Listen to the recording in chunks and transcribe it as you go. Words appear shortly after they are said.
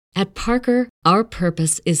At Parker, our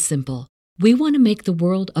purpose is simple. We want to make the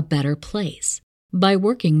world a better place by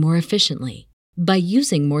working more efficiently, by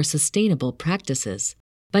using more sustainable practices,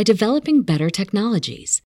 by developing better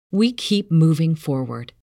technologies. We keep moving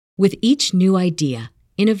forward. With each new idea,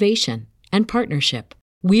 innovation, and partnership,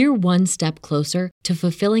 we're one step closer to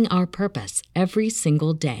fulfilling our purpose every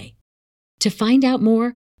single day. To find out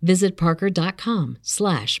more, visit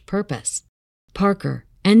parker.com/purpose. Parker,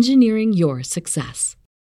 engineering your success.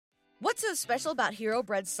 What's so special about Hero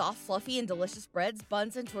Bread's soft, fluffy, and delicious breads,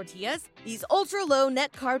 buns, and tortillas? These ultra-low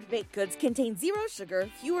net-carb baked goods contain zero sugar,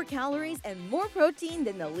 fewer calories, and more protein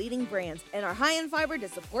than the leading brands, and are high in fiber to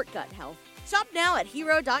support gut health. Shop now at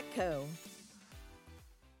hero.co.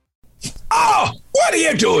 Oh, what are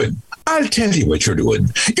you doing? I'll tell you what you're doing.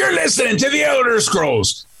 You're listening to the Elder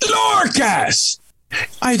Scrolls Lorecast.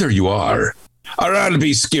 Either you are, or I'll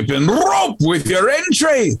be skipping rope with your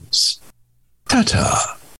entrails.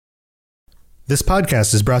 Ta-ta. This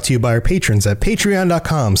podcast is brought to you by our patrons at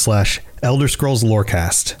patreon.com/Elder Scrolls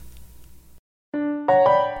Lorecast.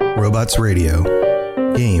 Robots Radio.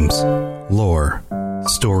 Games. Lore.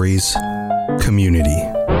 Stories. Community.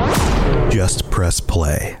 Just press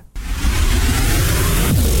play.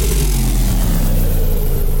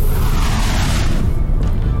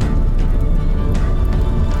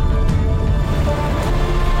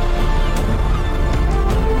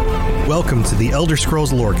 Welcome to the Elder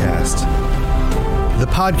Scrolls Lorecast, the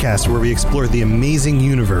podcast where we explore the amazing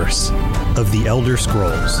universe of the Elder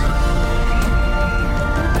Scrolls.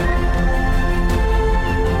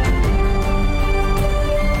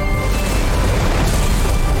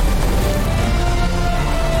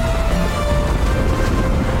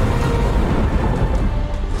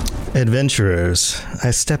 Adventurers,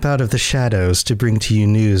 I step out of the shadows to bring to you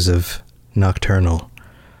news of Nocturnal.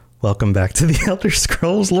 Welcome back to the Elder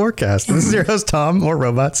Scrolls Lorecast. This is your host, Tom, More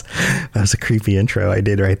Robots. That was a creepy intro I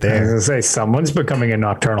did right there. I was going to say, someone's becoming a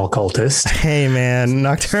Nocturnal cultist. Hey, man,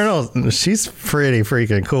 Nocturnal, she's pretty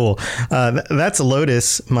freaking cool. That's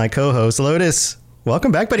Lotus, my co-host. Lotus,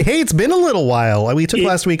 welcome back. But hey, it's been a little while. We took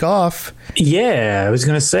last week off. Yeah, I was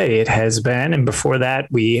going to say it has been. And before that,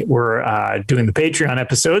 we were doing the Patreon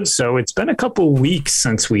episode. So it's been a couple weeks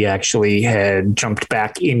since we actually had jumped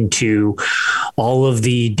back into all of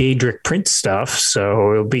the Daedric Prince stuff.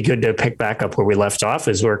 So it'll be good to pick back up where we left off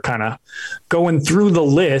as we're kind of going through the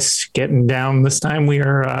list, getting down. This time we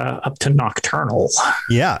are up to Nocturnal.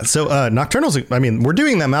 Yeah. So Nocturnal's, I mean, we're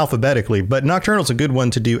doing them alphabetically, but Nocturnal's a good one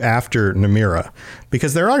to do after Namira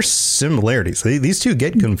because there are similarities. These two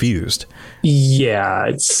get confused.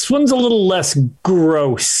 Yeah, this one's a little less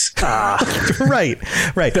gross. Right.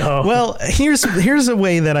 So. Well, here's a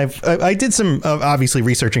way that I did some obviously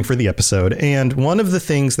researching for the episode, and one of the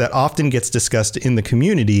things that often gets discussed in the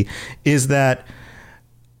community is that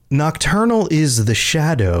Nocturnal is the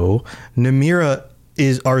shadow, Namira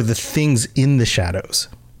are the things in the shadows.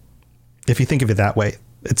 If you think of it that way.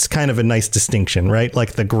 It's kind of a nice distinction, right?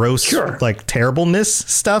 Like the gross, like terribleness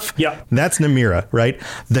stuff. Yeah. That's Namira, right?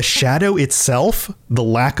 The shadow itself, the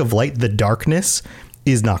lack of light, the darkness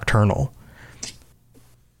is Nocturnal.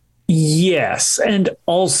 Yes. And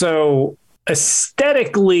also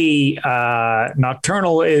aesthetically,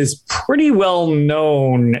 Nocturnal is pretty well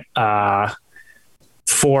known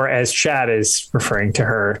for, as Chad is referring to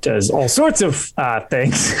her, does all sorts of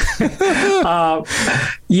things.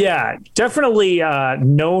 Yeah, definitely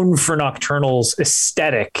known for Nocturnal's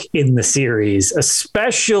aesthetic in the series,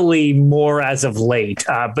 especially more as of late.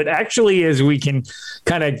 But actually, as we can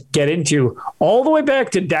kind of get into, all the way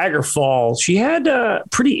back to Daggerfall, she had a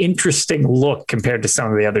pretty interesting look compared to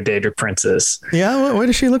some of the other Daedric princes. Yeah, what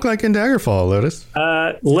does she look like in Daggerfall, Lotus?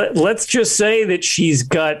 Let's just say that she's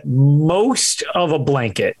got most of a blanket.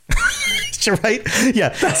 Right?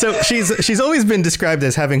 Yeah. So she's always been described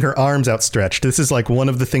as having her arms outstretched. This is like one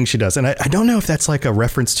of the things she does. And I don't know if that's like a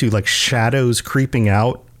reference to like shadows creeping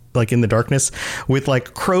out like in the darkness with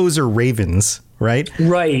like crows or ravens. Right.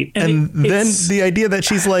 Right. And then the idea that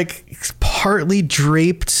she's like partly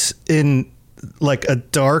draped in like a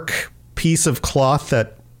dark piece of cloth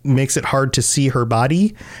that makes it hard to see her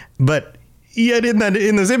body. But yet in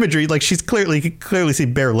this imagery, like she's clearly see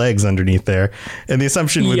bare legs underneath there. And the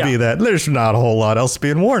assumption would be that there's not a whole lot else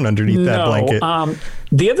being worn underneath that blanket.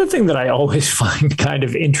 The other thing that I always find kind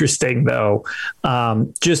of interesting, though,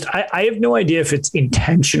 I have no idea if it's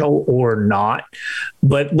intentional or not.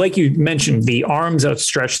 But like you mentioned, the arms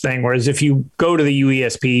outstretched thing, whereas if you go to the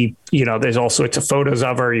UESP, there's all sorts of photos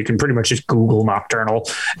of her. You can pretty much just Google Nocturnal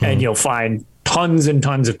and you'll find tons and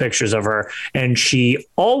tons of pictures of her, and she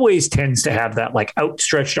always tends to have that like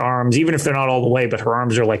outstretched arms, even if they're not all the way, but her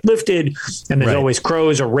arms are like lifted, and there's always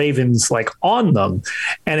crows or ravens like on them.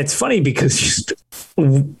 And it's funny because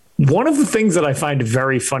one of the things that I find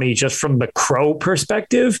very funny just from the crow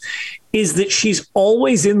perspective is that she's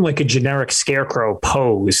always in like a generic scarecrow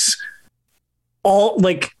pose, all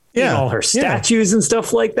like in all her statues and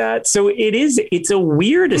stuff like that. So it's a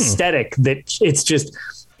weird aesthetic that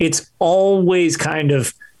it's always kind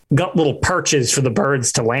of got little perches for the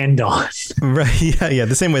birds to land on. Right. Yeah.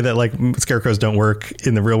 The same way that like scarecrows don't work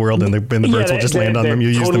in the real world, and the birds will just land on them. You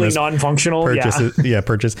use them as non-functional perches.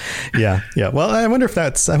 Perches. Yeah. Well, I wonder if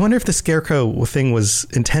the scarecrow thing was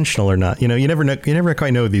intentional or not. You know, you never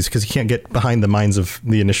quite know these because you can't get behind the minds of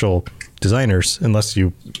the initial designers unless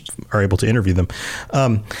you are able to interview them.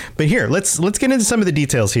 But here, let's get into some of the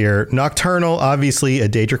details here. Nocturnal, obviously a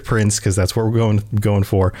Daedric prince, because that's what we're going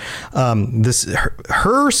for.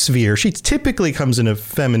 Her sphere, she typically comes in a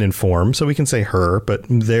feminine form, so we can say her, but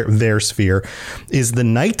their sphere is the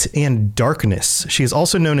night and darkness. She is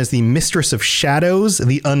also known as the mistress of shadows,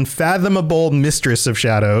 the unfathomable mistress of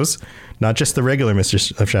shadows, not just the regular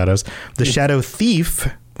mistress of shadows, the shadow thief,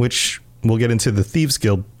 which we'll get into the Thieves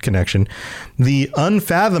Guild connection, the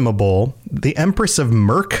unfathomable, the Empress of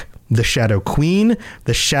Murk, the Shadow Queen,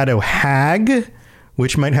 the Shadow Hag,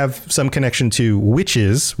 which might have some connection to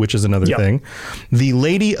witches, which is another thing, the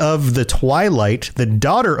Lady of the Twilight, the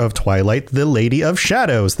Daughter of Twilight, the Lady of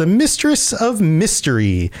Shadows, the Mistress of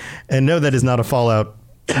Mystery. And no, that is not a Fallout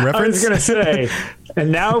reference. I was going to say,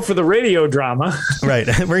 and now for the radio drama. Right.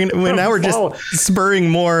 We're just spurring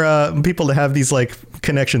more people to have these like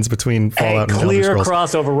connections between Fallout and clear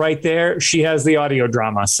crossover right there. She has the audio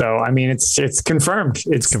drama. So, I mean, it's confirmed.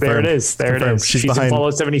 It's confirmed. There it is. There confirmed. It is. She's behind, in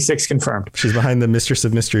Fallout 76 confirmed. She's behind the Mistress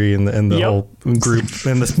of Mystery and the whole group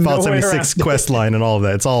and the Fallout 76 quest line and all of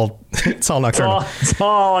that. It's all Nocturnal. It's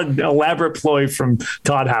all an elaborate ploy from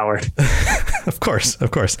Todd Howard. Of course.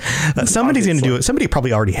 Somebody's going to do it. Somebody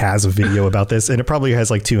probably already has a video about this, and it probably has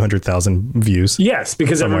like 200,000 views. Yes,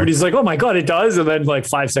 because everybody's like, oh my God, it does. And then like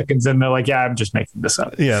 5 seconds in, they're like, yeah, I'm just making this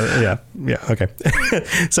up. Yeah. Okay.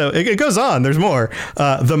 So it goes on. There's more.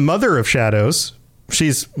 The Mother of Shadows.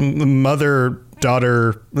 She's mother,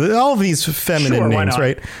 daughter, all these feminine names,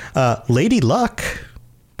 right? Lady Luck.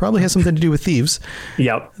 Probably has something to do with thieves.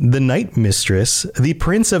 Yep. The Night Mistress, the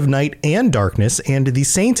Prince of Night and Darkness, and the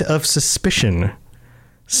Saint of Suspicion.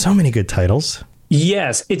 So many good titles.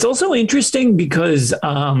 Yes. It's also interesting because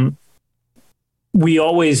we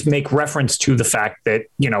always make reference to the fact that,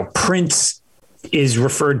 Prince is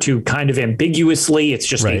referred to kind of ambiguously. It's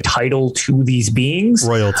just a title to these beings.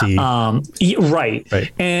 Royalty.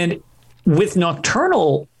 Right. And with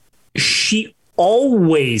Nocturnal, she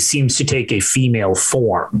always seems to take a female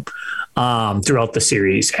form throughout the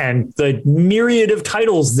series, and the myriad of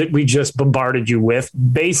titles that we just bombarded you with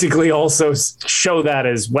basically also show that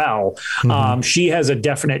as well. She has a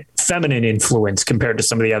definite feminine influence compared to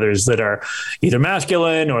some of the others that are either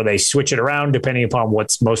masculine or they switch it around depending upon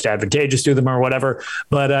what's most advantageous to them or whatever.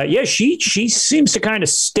 But she seems to kind of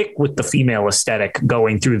stick with the female aesthetic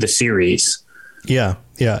going through the series. Yeah.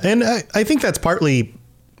 And I think that's partly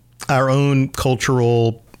our own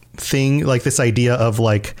cultural thing, like this idea of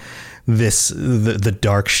like the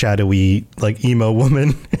dark, shadowy, like emo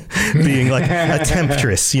woman being like a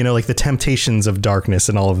temptress, like the temptations of darkness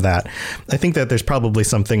and all of that. I think that there's probably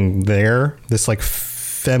something there, this like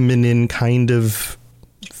feminine kind of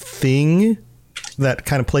thing that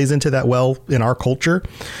kind of plays into that well in our culture.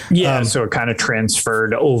 Yeah, so it kind of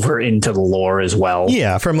transferred over into the lore as well.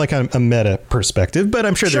 Yeah, from like a meta perspective, but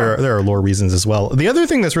I'm sure there are lore reasons as well. The other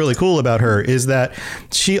thing that's really cool about her is that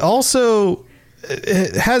she also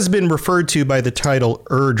has been referred to by the title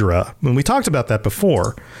Erdra. When we talked about that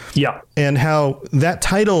before. Yeah. And how that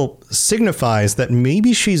title signifies that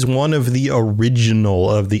maybe she's one of the original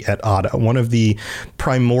of the Et Ada, one of the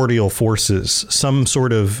primordial forces, some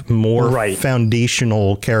sort of more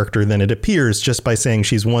foundational character than it appears just by saying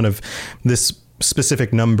she's one of this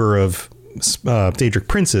specific number of Daedric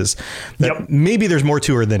princes. That maybe there's more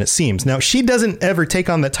to her than it seems. Now, she doesn't ever take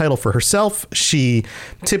on that title for herself. She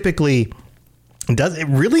typically it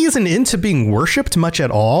really isn't into being worshipped much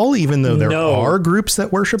at all, even though there are groups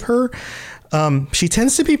that worship her. She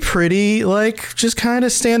tends to be pretty like just kind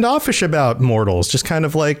of standoffish about mortals, just kind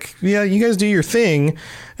of like, yeah, you guys do your thing.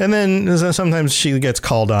 And then sometimes she gets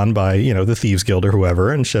called on by, the Thieves Guild or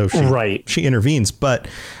whoever. And so she intervenes. But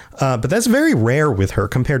that's very rare with her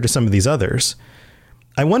compared to some of these others.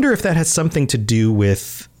 I wonder if that has something to do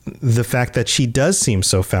with the fact that she does seem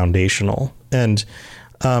so foundational. And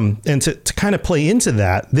And to kind of play into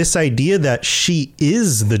that, this idea that she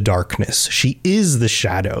is the darkness, she is the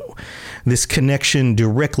shadow, this connection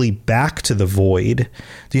directly back to the void.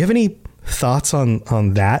 Do you have any thoughts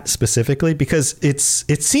on that specifically? Because it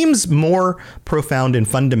seems more profound and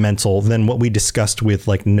fundamental than what we discussed with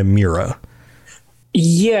like Namira.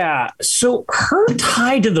 Yeah. So her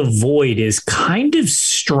tie to the void is kind of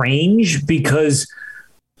strange because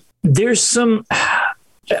there's some,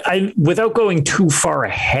 without going too far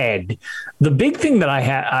ahead, the big thing that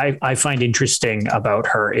I find interesting about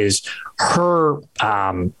her is her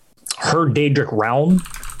Daedric realm,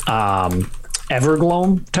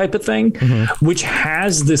 Evergloam type of thing, which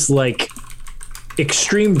has this like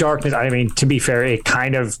extreme darkness. I mean, to be fair, it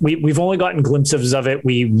kind of, we've only gotten glimpses of it.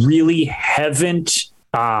 We really haven't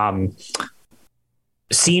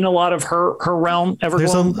seen a lot of her realm,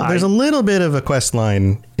 Evergloam. There's a little bit of a quest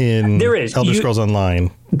line in Elder Scrolls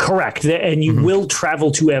Online. Correct. And you will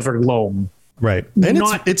travel to Evergloam. Right. And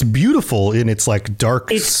it's beautiful in its like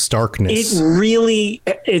starkness.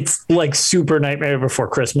 It's like super Nightmare Before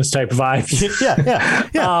Christmas type vibe.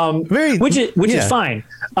 Yeah. Which is fine.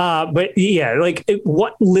 But yeah, like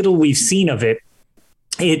what little we've seen of it,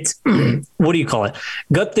 it's what do you call it?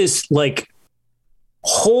 Got this like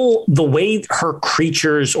the way her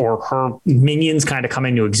creatures or her minions kind of come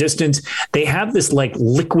into existence, they have this like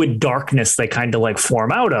liquid darkness they kind of like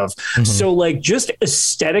form out of. So like just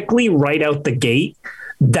aesthetically right out the gate,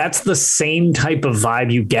 that's the same type of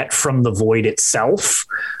vibe you get from the void itself.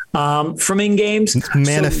 From in games, it's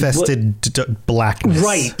manifested blackness,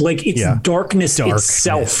 right? Like it's darkness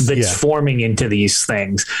itself that's forming into these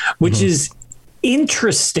things, which is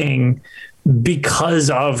interesting because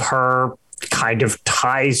of her kind of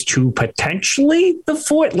ties to potentially the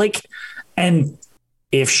void. Like, and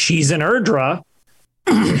if she's an Erdra,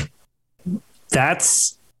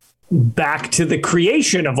 that's back to the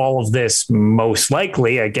creation of all of this, most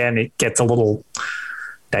likely. Again, it gets a little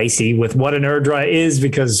dicey with what an Erdra is,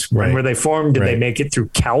 because when were they formed? Did they make it through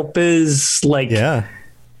Kalpas? Like,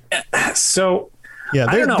 so yeah,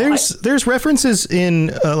 there's references in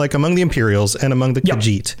like among the Imperials and among the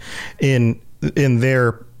Khajiit in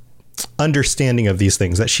their understanding of these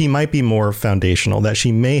things, that she might be more foundational, that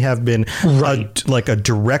she may have been like a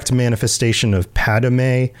direct manifestation of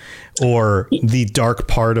Padme, or the dark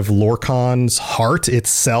part of Lorkhan's heart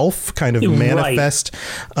itself kind of manifest.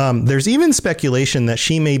 There's even speculation that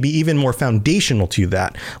she may be even more foundational to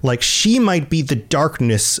that. Like she might be the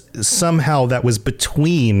darkness somehow that was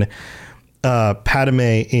between Padme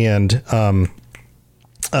and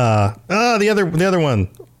the other one,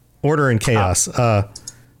 Order and Chaos.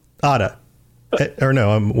 Ada. Or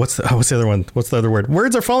no, what's the other one? What's the other word?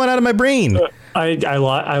 Words are falling out of my brain. I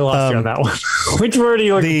lost you on that one. Which word are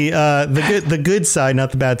you looking? The good side,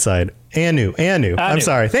 not the bad side. Anu. I'm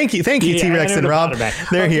sorry. Thank you, T-Rex and Rob.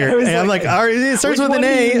 They're here. And I'm like, all right, it starts with an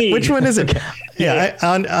A. Which one is it?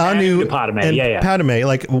 Anu and Padme,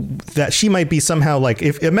 like that. She might be somehow like,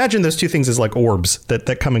 imagine those two things as like orbs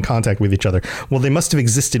that come in contact with each other. Well, they must have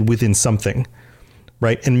existed within something.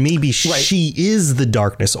 Right. And maybe she is the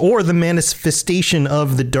darkness, or the manifestation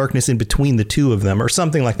of the darkness in between the two of them, or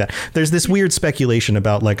something like that. There's this weird speculation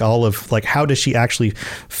about like all of like, how does she actually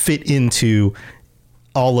fit into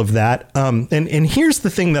all of that? And here's the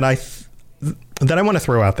thing that I want to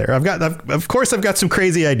throw out there. I've got some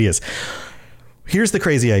crazy ideas. Here's the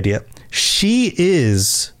crazy idea. She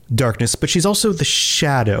is darkness, but she's also the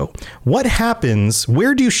shadow. What happens?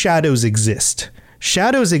 Where do shadows exist?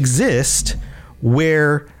 Shadows exist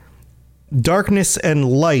where darkness and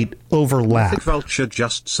light overlap. Vulture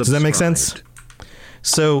just subscribed. Does that make sense?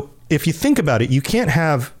 So if you think about it, you can't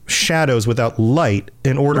have shadows without light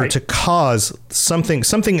in order to cause something.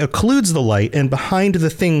 Something occludes the light, and behind the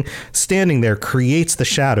thing standing there creates the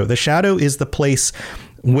shadow. The shadow is the place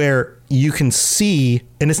where you can see,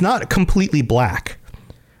 and it's not completely black.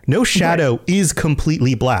 No shadow is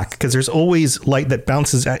completely black, because there's always light that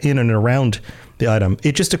bounces in and around the item.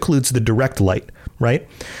 It just occludes the direct light, right?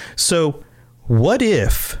 So what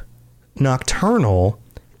if Nocturnal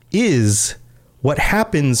is what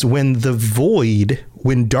happens when the void,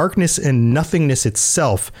 when darkness and nothingness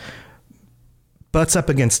itself butts up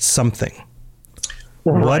against something?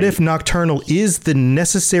 What if Nocturnal is the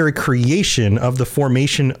necessary creation of the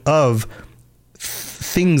formation of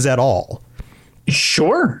things at all?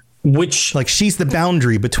 Sure. Which, like, she's the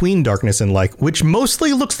boundary between darkness and light, which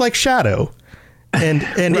mostly looks like shadow. And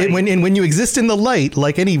when you exist in the light,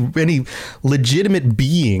 like any legitimate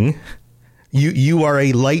being, you are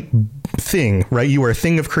a light thing, right? You are a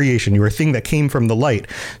thing of creation. You are a thing that came from the light.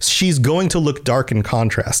 She's going to look dark in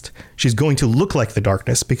contrast. She's going to look like the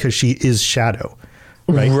darkness because she is shadow.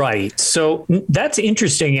 Right. So that's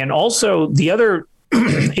interesting. And also the other,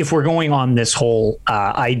 if we're going on this whole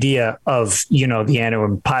idea of, the Anu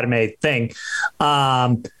and Padme thing,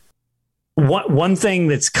 one thing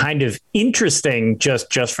that's kind of interesting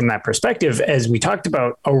just from that perspective, as we talked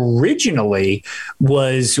about originally,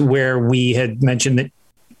 was where we had mentioned that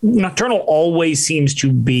Nocturnal always seems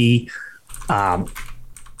to be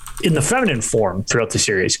in the feminine form throughout the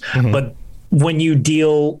series. Mm-hmm. But when you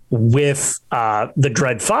deal with the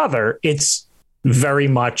Dread Father, it's very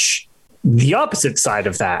much the opposite side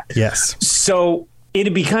of that. Yes. So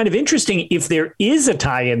it'd be kind of interesting if there is a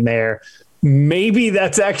tie in there. Maybe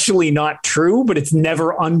that's actually not true, but it's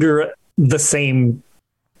never under the same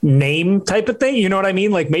name type of thing. You know what I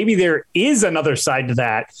mean? Like maybe there is another side to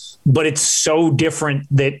that, but it's so different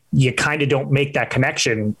that you kind of don't make that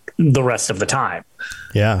connection the rest of the time.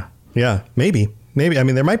 Yeah. Yeah. Maybe. I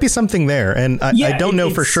mean, there might be something there, and I don't know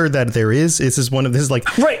for sure that there is. This is like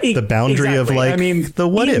the boundary of like, the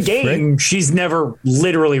what if game. Right? She's never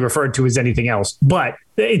literally referred to as anything else, but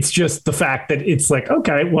it's just the fact that it's like,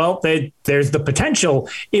 okay, well, there's the potential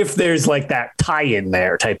if there's like that tie in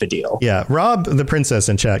there type of deal. Yeah, Rob, the princess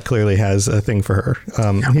in chat, clearly has a thing for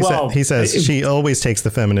her. He says she always takes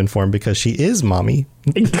the feminine form because she is mommy.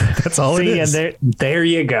 That's all it is. And there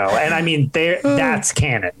you go. And I mean, that's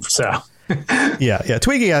canon. So. Yeah.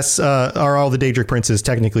 Twiggy asks, are all the Daedric princes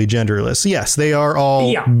technically genderless? Yes, they are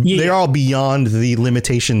all. They are all beyond the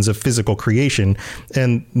limitations of physical creation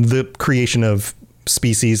and the creation of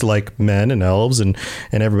species like men and elves and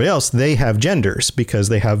everybody else. They have genders because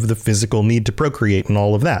they have the physical need to procreate and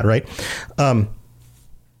all of that, right?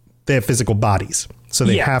 They have physical bodies. So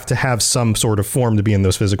they have to have some sort of form to be in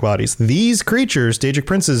those physical bodies. These creatures, Daedric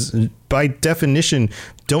princes, by definition,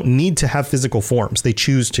 don't need to have physical forms. They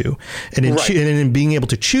choose to. And in being able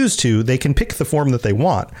to choose to, they can pick the form that they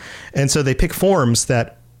want. And so they pick forms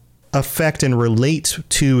that affect and relate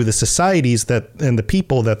to the societies and the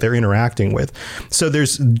people that they're interacting with. So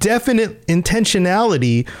there's definite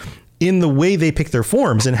intentionality in the way they pick their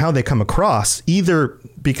forms and how they come across, either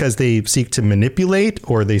because they seek to manipulate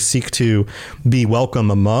or they seek to be welcome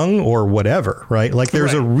among or whatever, right? Like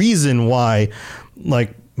there's a reason why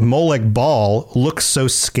like Molag Bal looks so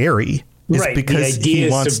scary. Right. Because the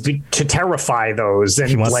idea is to terrify those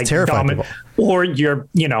and like dominate. Or you're,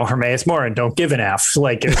 Hermaeus Morin, don't give an F.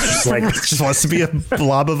 Like it's just like just wants to be a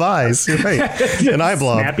blob of eyes, right? An eye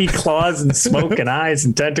blob, snappy claws and smoke and eyes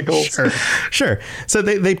and tentacles. Sure. So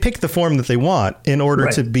they pick the form that they want in order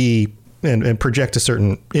to be and project a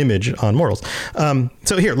certain image on mortals.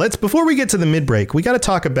 So here, before we get to the mid break, we got to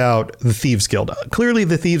talk about the Thieves Guild. Clearly,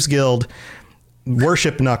 the Thieves Guild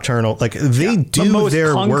worship Nocturnal, like they do the most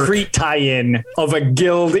their concrete work. Tie-in of a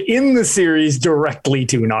guild in the series directly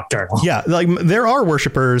to Nocturnal. Yeah, like there are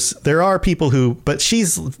worshipers, there are people but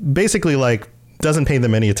she's basically like doesn't pay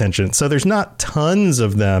them any attention. So there's not tons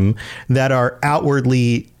of them that are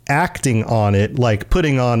outwardly acting on it, like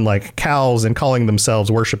putting on like cowls and calling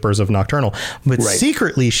themselves worshipers of Nocturnal. But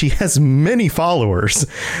secretly, she has many followers,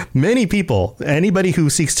 many people, anybody who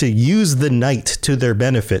seeks to use the night to their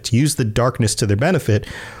benefit, use the darkness to their benefit,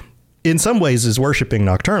 in some ways is worshiping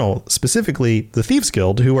Nocturnal, specifically the Thieves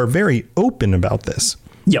Guild, who are very open about this.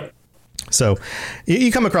 Yep. So you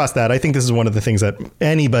come across that. I think this is one of the things that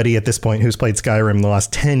anybody at this point who's played Skyrim in the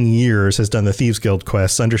last 10 years has done the Thieves Guild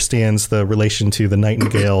quests, understands the relation to the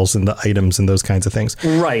nightingales and the items and those kinds of things.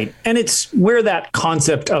 Right. And it's where that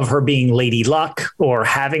concept of her being Lady Luck or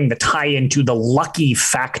having the tie into the lucky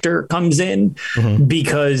factor comes in,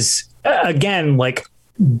 because again, like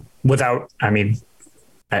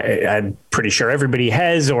I'm pretty sure everybody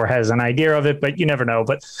has an idea of it, but you never know.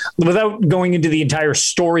 But without going into the entire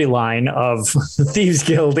storyline of the Thieves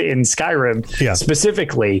Guild in Skyrim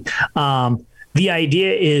specifically, the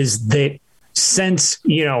idea is that since,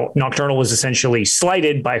 Nocturnal was essentially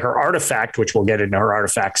slighted by her artifact, which we'll get into her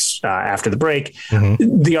artifacts after the break,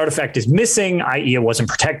 the artifact is missing, i.e. it wasn't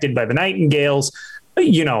protected by the Nightingales.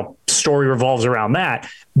 Story revolves around that.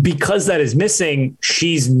 Because that is missing,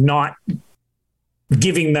 she's not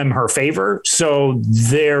giving them her favor. So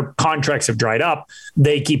their contracts have dried up.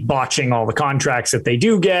 They keep botching all the contracts that they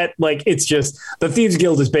do get. Like it's just the Thieves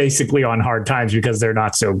Guild is basically on hard times because they're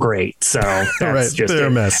not so great. So that's just they're a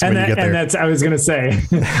mess. And that's, I was going to say,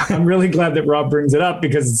 I'm really glad that Rob brings it up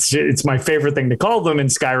because it's my favorite thing to call them in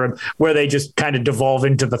Skyrim, where they just kind of devolve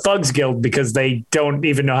into the Thugs Guild because they don't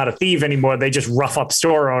even know how to thieve anymore. They just rough up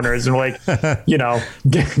store owners and like,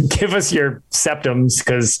 give us your septums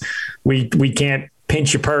because we can't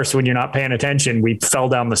pinch your purse when you're not paying attention. We fell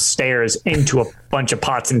down the stairs into a bunch of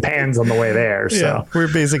pots and pans on the way there. So we're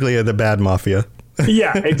basically the bad mafia.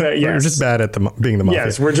 Yeah, exactly. We're just bad at being the mafia.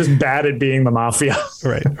 Yes, we're just bad at being the mafia.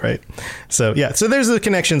 Right. So there's the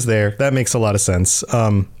connections there. That makes a lot of sense.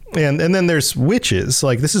 And then there's witches.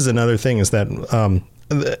 Like, this is another thing, is that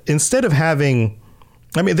instead of having,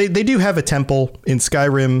 I mean, they do have a temple in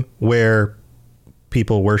Skyrim where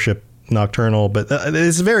people worship Nocturnal, but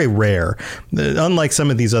it's very rare. Unlike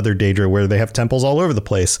some of these other Daedra where they have temples all over the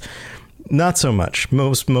place. Not so much.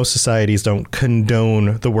 Most societies don't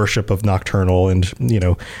condone the worship of Nocturnal and,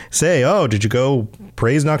 say, oh, did you go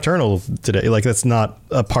praise Nocturnal today? Like, that's not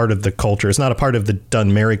a part of the culture. It's not a part of the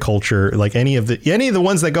Dunmerry culture. Like any of the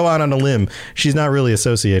ones that go out on a limb, she's not really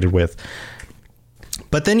associated with.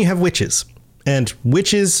 But then you have witches, and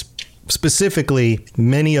witches specifically,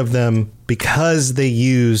 many of them, because they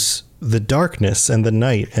use the darkness and the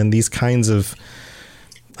night and these kinds of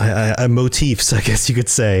motifs, I guess you could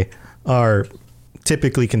say, are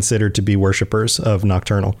typically considered to be worshippers of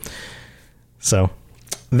Nocturnal. So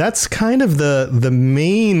that's kind of the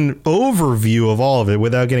main overview of all of it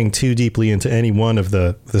without getting too deeply into any one of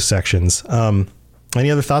the sections. Any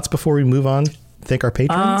other thoughts before we move on? Thank our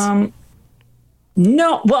patrons?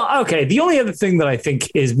 No. Well, okay. The only other thing that I think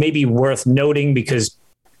is maybe worth noting, because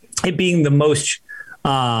it being the most,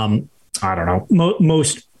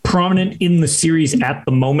 most prominent in the series at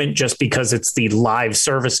the moment, just because it's the live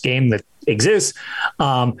service game that exists.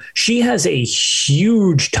 She has a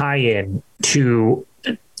huge tie-in to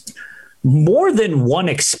more than one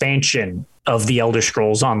expansion of the Elder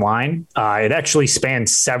Scrolls Online. It actually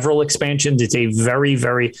spans several expansions. It's a very,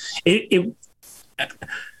 very,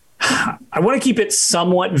 I want to keep it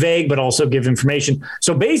somewhat vague, but also give information.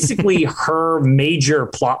 So basically her major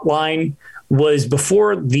plot line was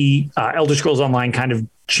before the Elder Scrolls Online kind of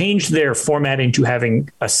changed their format into having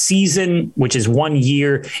a season, which is 1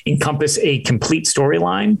 year, encompass a complete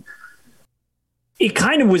storyline. It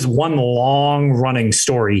kind of was one long running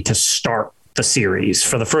story to start the series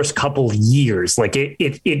for the first couple of years. Like it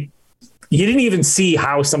you didn't even see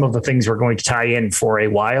how some of the things were going to tie in for a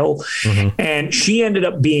while. Mm-hmm. And she ended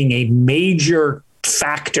up being a major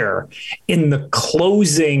factor in the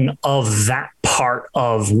closing of that part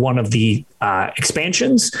of one of the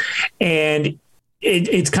expansions. And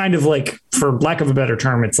it's kind of like, for lack of a better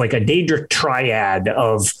term, it's like a Daedric triad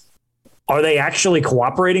of, are they actually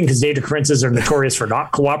cooperating? Because Daedric princes are notorious for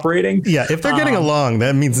not cooperating. Yeah, if they're getting along,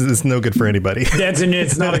 that means it's no good for anybody.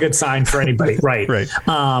 It's not a good sign for anybody. Right.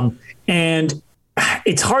 And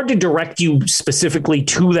it's hard to direct you specifically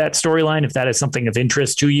to that storyline if that is something of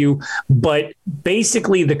interest to you. But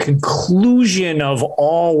basically, the conclusion of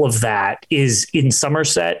all of that is in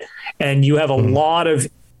Somerset, and you have a lot of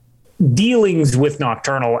dealings with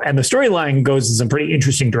Nocturnal, and the storyline goes in some pretty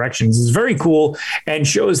interesting directions. It's very cool and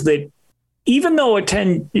shows that even though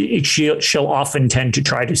she'll often tend to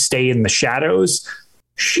try to stay in the shadows,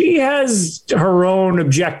 she has her own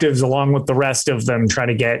objectives along with the rest of them, try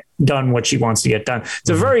to get done what she wants to get done. It's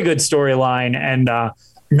a very good storyline, and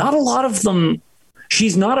not a lot of them.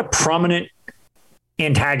 She's not a prominent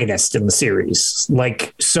antagonist in the series.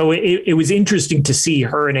 So it was interesting to see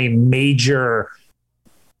her in a major,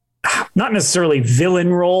 not necessarily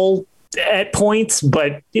villain role at points,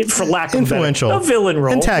 but for lack of influential, a villain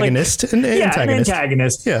role, antagonist. An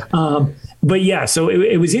antagonist. Yeah. But yeah, so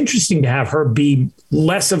it was interesting to have her be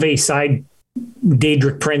less of a side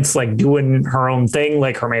Daedric prince, like doing her own thing,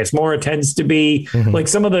 like Hermaeus Mora tends to be. Mm-hmm. Like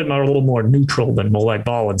some of them are a little more neutral than Molag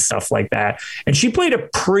Bal and stuff like that. And she played a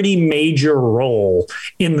pretty major role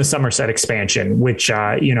in the Somerset expansion, which,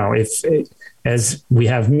 as we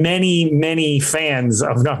have many fans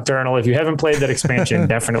of Nocturnal, if you haven't played that expansion,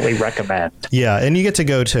 definitely recommend. Yeah, and you get to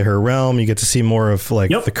go to her realm. You get to see more of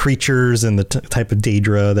the creatures and the type of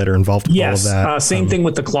Daedra that are involved with all of that. Same thing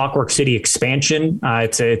with the Clockwork City expansion.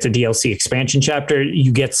 It's a DLC expansion chapter.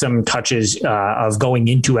 You get some touches of going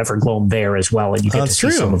into Evergloam there as well, and you get to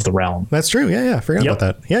see some of the realm. That's true. Yeah, I forgot about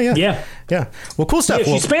that. Yeah. Well, cool stuff.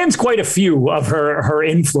 Yeah, she spans quite a few of her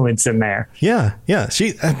influence in there. Yeah.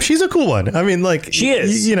 She's a cool one. I mean, she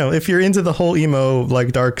is. If you're into the whole emo,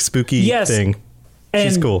 dark, spooky thing,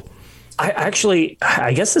 she's cool. I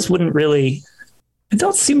guess this wouldn't really. It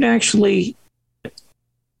don't seem to actually.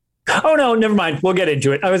 Oh no, never mind. We'll get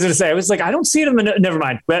into it. I was going to say, I don't see it in the. Never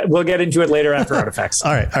mind. We'll get into it later after Artifacts.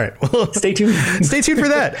 All right. Well, stay tuned. Stay tuned for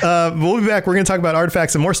that. We'll be back. We're going to talk about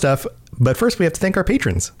Artifacts and more stuff. But first, we have to thank our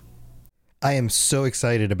patrons. I am so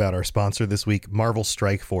excited about our sponsor this week, Marvel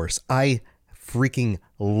Strike Force. I freaking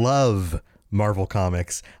love Marvel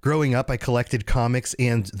Comics. Growing up, I collected comics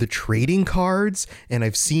and the trading cards, and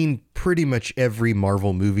I've seen pretty much every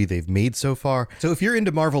Marvel movie they've made so far. So if you're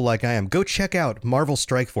into Marvel like I am, go check out Marvel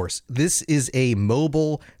Strike Force. This is a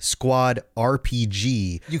mobile squad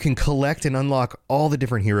RPG. You can collect and unlock all the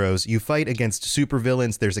different heroes. You fight against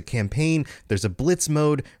supervillains. There's a campaign, there's a blitz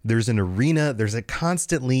mode, there's an arena, there's a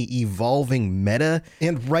constantly evolving meta.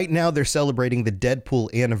 And right now they're celebrating the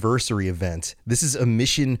Deadpool anniversary event. This is a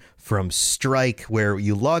mission from Strike where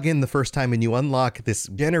you log in the first time and you unlock this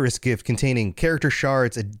generous gift containing character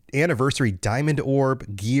shards, an anniversary diamond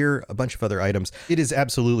orb, gear, a bunch of other items. It is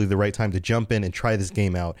absolutely the right time to jump in and try this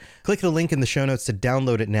game out. Click the link in the show notes to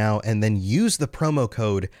download it now and then use the promo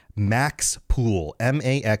code MAXPOOL,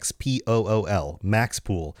 MAXPOOL,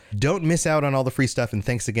 MAXPOOL. Don't miss out on all the free stuff, and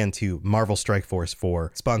thanks again to Marvel Strike Force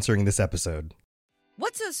for sponsoring this episode.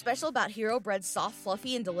 What's so special about Hero Bread's soft,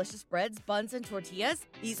 fluffy, and delicious breads, buns, and tortillas?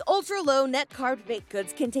 These ultra-low net-carb baked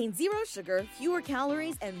goods contain zero sugar, fewer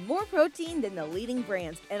calories, and more protein than the leading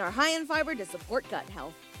brands, and are high in fiber to support gut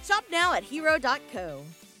health. Shop now at hero.co.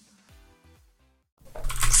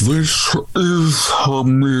 This is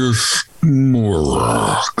Miss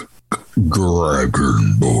Morak,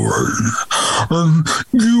 Dragonborn, and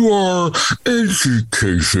you are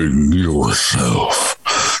educating yourself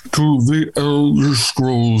to the Elder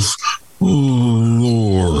Scrolls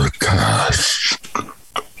Lorecast.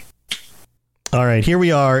 All right, here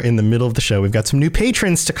we are in the middle of the show. We've got some new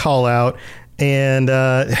patrons to call out. And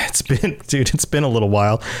it's been a little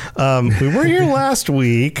while. We weren't here last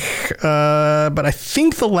week, but I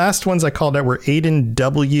think the last ones I called out were Aiden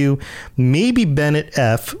W, maybe Bennett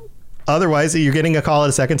F. Otherwise, you're getting a call at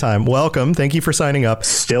a second time. Welcome. Thank you for signing up.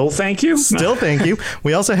 Still thank you. Still thank you.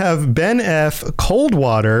 We also have Ben F,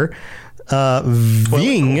 Coldwater,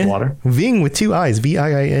 Ving with two I's,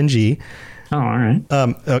 Viing. Oh, all right.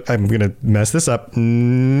 I'm going to mess this up.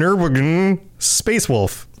 Nurwgen Space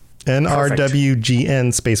Wolf.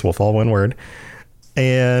 NRWGN Space Wolf, all one word.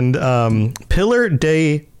 And Pillar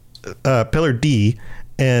D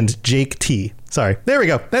and Jake T. Sorry. There we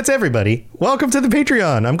go. That's everybody. Welcome to the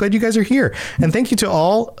Patreon. I'm glad you guys are here. And thank you to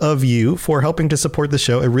all of you for helping to support the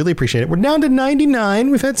show. I really appreciate it. We're down to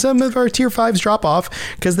 99. We've had some of our tier 5s drop off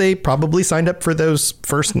because they probably signed up for those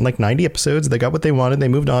first 90 episodes. They got what they wanted. They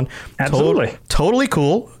moved on. Absolutely. Totally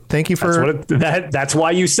cool. Thank you for that's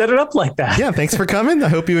why you set it up like that. Yeah, thanks for coming. I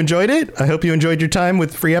hope you enjoyed it. I hope you enjoyed your time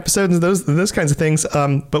with free episodes and those kinds of things.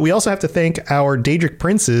 But we also have to thank our Daedric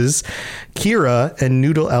Princes, Kira and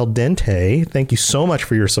Noodle Al Dente. Thank you so much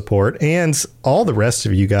for your support, and all the rest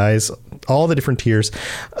of you guys, all the different tiers.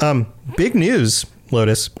 Big news,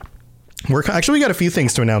 Lotus. We got a few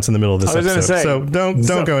things to announce in the middle of this episode, so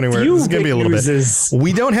don't go anywhere. This is going to be a little bit.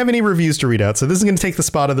 We don't have any reviews to read out, so this is going to take the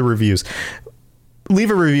spot of the reviews.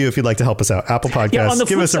 Leave a review if you'd like to help us out. Apple Podcasts,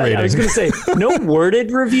 give us a rating. I was going to say, no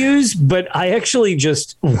worded reviews, but I actually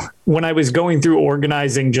just, when I was going through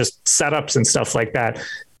organizing just setups and stuff like that,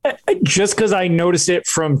 just because I noticed it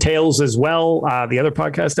from Tales as well, the other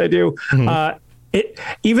podcast I do,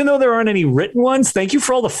 even though there aren't any written ones, thank you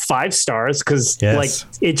for all the 5 stars, because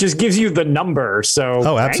it just gives you the number.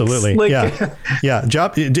 So absolutely. Yeah.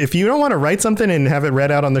 If you don't want to write something and have it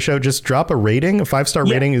read out on the show, just drop a rating. A 5-star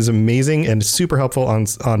rating is amazing and super helpful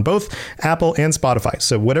on both Apple and Spotify.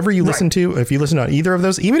 So whatever you listen to, if you listen on either of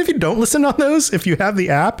those, even if you don't listen on those, if you have the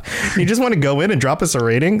app and you just want to go in and drop us a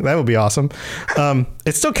rating, that would be awesome.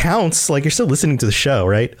 It still counts. Like, you're still listening to the show,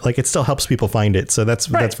 right? Like, it still helps people find it. So that's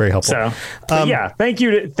very helpful. So, thank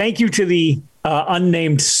you to the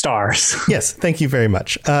unnamed stars. Yes, thank you very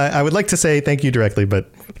much. I would like to say thank you directly, but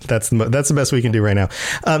that's the best we can do right now.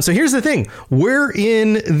 So here's the thing. We're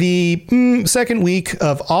in the second week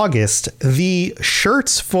of August. The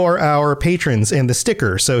shirts for our patrons and the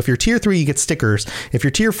stickers. So if you're tier 3, you get stickers. If you're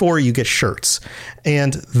tier 4, you get shirts.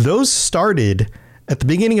 And those started at the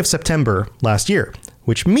beginning of September last year,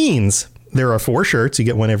 which means there are 4 shirts. You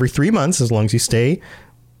get one every 3 months as long as you stay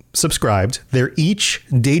subscribed. They're each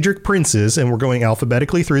Daedric Princes, and we're going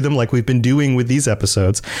alphabetically through them like we've been doing with these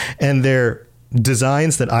episodes. And they're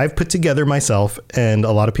designs that I've put together myself, and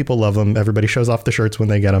a lot of people love them. Everybody shows off the shirts when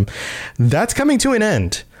they get them. That's coming to an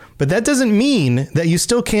end. But that doesn't mean that you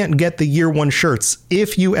still can't get the year 1 shirts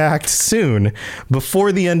if you act soon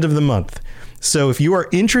before the end of the month. So if you are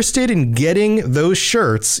interested in getting those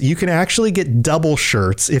shirts, you can actually get double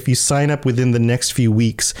shirts if you sign up within the next few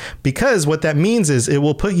weeks, because what that means is it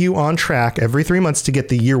will put you on track every 3 months to get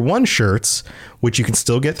the year 1 shirts, which you can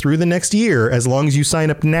still get through the next year as long as you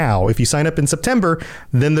sign up now. If you sign up in September,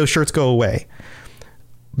 then those shirts go away.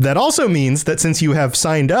 That also means that since you have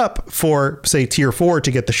signed up for, say, tier 4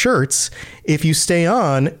 to get the shirts, if you stay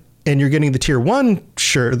on and you're getting the tier 1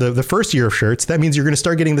 shirt, the first year of shirts, that means you're going to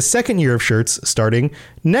start getting the second year of shirts starting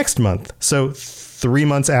next month. So 3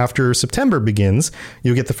 months after September begins,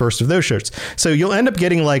 you'll get the first of those shirts. So you'll end up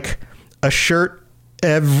getting like a shirt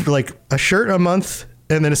a month.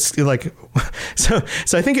 And then it's like, so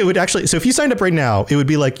I think it would actually, so if you signed up right now, it would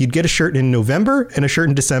be like you'd get a shirt in November and a shirt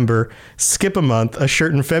in December, skip a month, a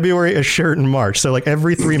shirt in February, a shirt in March. So like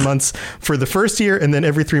every 3 months for the first year and then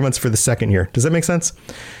every 3 months for the second year. Does that make sense?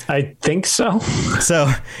 I think so.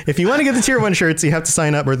 So if you want to get the tier 1 shirts, you have to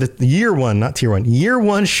sign up, or the year 1, not tier 1, year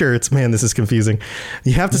 1 shirts. Man, this is confusing.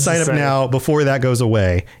 You have to sign up now before that goes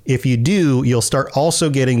away. If you do, you'll start also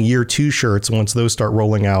getting year 2 shirts once those start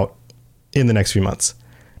rolling out in the next few months,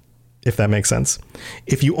 if that makes sense.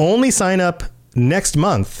 If you only sign up next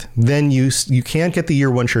month, then you can't get the year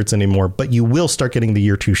 1 shirts anymore, but you will start getting the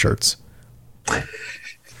year 2 shirts.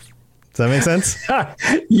 Does that make sense?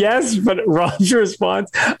 Yes, but Rob's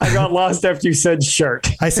response, I got lost after you said shirt.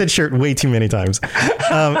 I said shirt way too many times.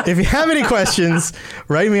 If you have any questions,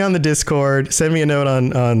 write me on the Discord, send me a note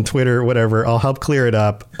on Twitter, whatever. I'll help clear it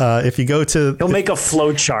up. If you go to... He'll make a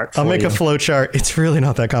flow chart. I'll make a flow chart. It's really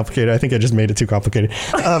not that complicated. I think I just made it too complicated.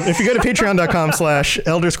 If you go to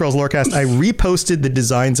patreon.com/Elder Scrolls Lorecast, I reposted the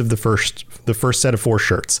designs of the first set of 4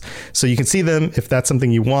 shirts. So you can see them if that's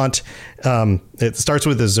something you want. It starts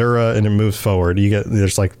with Azura and it moves forward.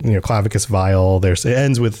 There's like, Clavicus Vial. It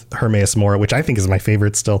ends with Hermaeus Mora, which I think is my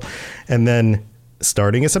favorite still. And then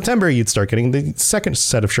starting in September, you'd start getting the second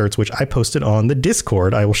set of shirts, which I posted on the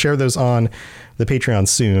Discord. I will share those on the Patreon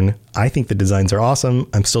soon. I think the designs are awesome.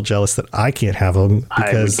 I'm still jealous that I can't have them.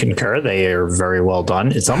 I would concur. They are very well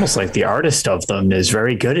done. It's almost like the artist of them is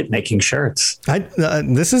very good at making shirts.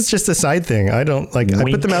 This is just a side thing. I don't like, I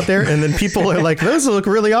put them out there and then people are like, those look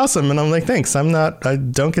really awesome. And I'm like, thanks. I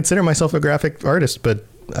don't consider myself a graphic artist, but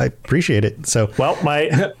I appreciate it. So, well, my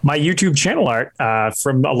YouTube channel art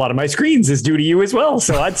from a lot of my screens is due to you as well.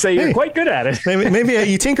 So I'd say you're quite good at it. maybe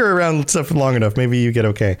you tinker around stuff long enough. Maybe you get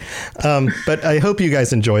okay. But I hope you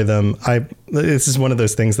guys enjoy them. This is one of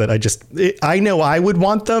those things that I know I would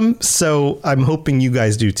want them. So I'm hoping you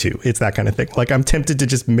guys do too. It's that kind of thing. Like I'm tempted to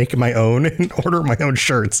just make my own and order my own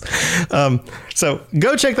shirts. So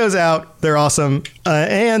go check those out. They're awesome.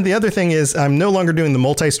 And the other thing is I'm no longer doing the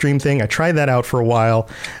multi-stream thing. I tried that out for a while.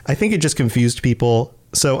 I think it just confused people.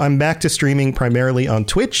 So I'm back to streaming primarily on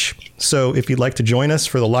Twitch. So if you'd like to join us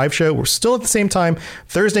for the live show, we're still at the same time,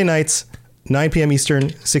 Thursday nights, 9 p.m. Eastern,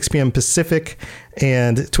 6 p.m. Pacific,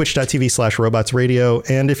 and twitch.tv/robotsradio.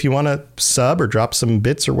 And if you want to sub or drop some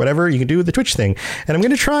bits or whatever, you can do the Twitch thing. And I'm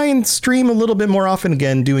going to try and stream a little bit more often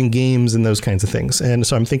again, doing games and those kinds of things. And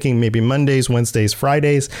so I'm thinking maybe Mondays, Wednesdays,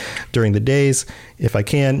 Fridays during the days, if I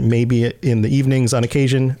can, maybe in the evenings on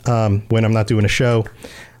occasion when I'm not doing a show.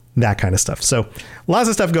 That kind of stuff. So lots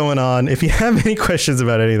of stuff going on. If you have any questions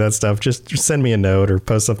about any of that stuff, just send me a note or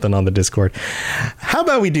post something on the Discord. How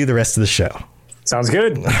about we do the rest of the show? Sounds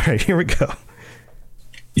good. All right, here we go.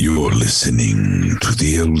 You're listening to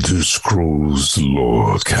the Elder Scrolls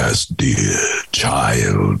Lorecast, dear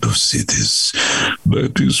child of cities.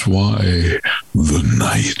 That is why the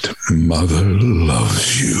Night Mother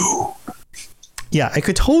loves you. Yeah, I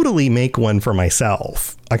could totally make one for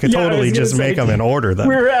myself. I could totally just make them and order them.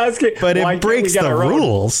 We were asking, but it breaks the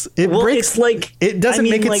rules. It doesn't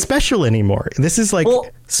make it special anymore. This is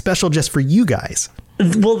special just for you guys.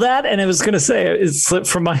 Well, that, and I was going to say, it's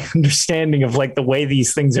from my understanding of the way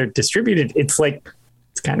these things are distributed, it's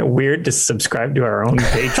kind of weird to subscribe to our own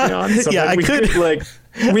Patreon. So yeah, I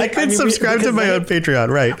could subscribe to my own Patreon,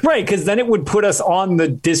 right? Right, because then it would put us on the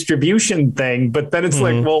distribution thing. But then it's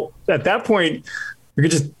well, at that point, we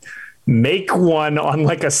could just make one on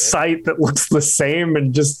a site that looks the same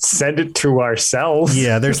and just send it to ourselves.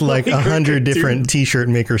 Yeah, there's 100 different T-shirt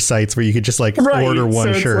maker sites where you could just order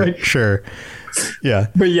one shirt. Sure. Yeah.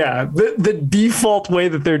 But yeah, the default way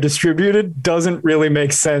that they're distributed doesn't really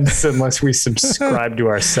make sense unless we subscribe to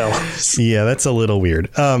ourselves. Yeah, that's a little weird.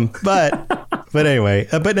 But anyway,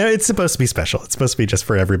 but no, it's supposed to be special. It's supposed to be just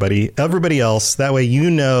for everybody else. That way,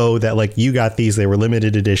 that you got these, they were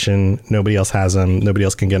limited edition. Nobody else has them. Nobody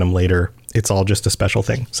else can get them later. It's all just a special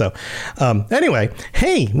thing. So anyway,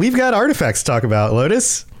 hey, we've got artifacts to talk about,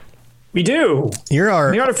 Lotus. We do. The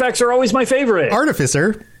artifacts are always my favorite.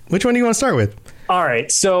 Artificer. Which one do you want to start with? All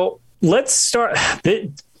right, so let's start.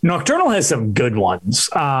 Nocturnal has some good ones.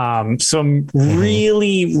 Some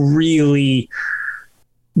really, really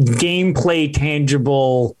gameplay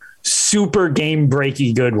tangible, super game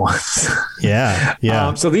breaky good ones.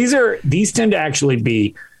 Yeah. So these tend to actually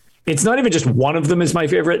be it's not even just one of them is my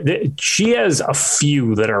favorite. She has a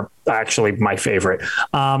few that are actually my favorite.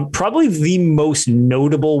 Probably the most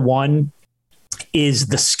notable one is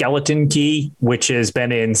the Skeleton Key, which has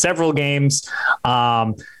been in several games.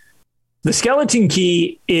 The Skeleton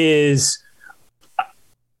Key is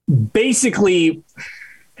basically,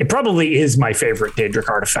 it probably is my favorite Daedric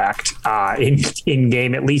artifact in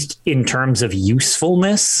game, at least in terms of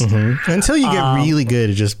usefulness. Mm-hmm. Until you get really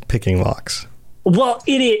good at just picking locks. Well,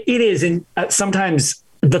 it is. And sometimes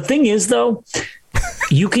the thing is, though,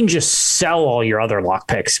 you can just sell all your other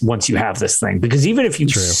lockpicks once you have this thing, because even if you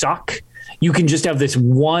suck, you can just have this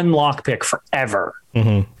one lockpick forever.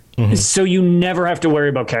 Mm-hmm. Mm-hmm. So you never have to worry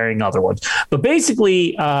about carrying other ones. But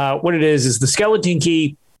basically, what it is the Skeleton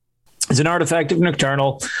Key is an artifact of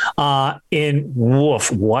Nocturnal. In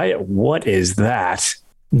Woof, what is that?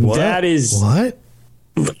 What? That is what?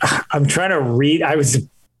 I'm trying to read.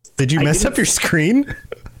 Did you mess up your screen?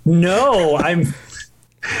 No,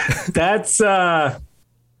 that's I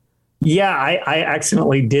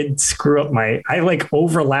accidentally did screw up I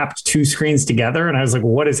overlapped two screens together, and I was like,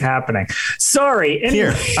 what is happening? Sorry.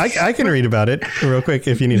 Anyway. Here, I can read about it real quick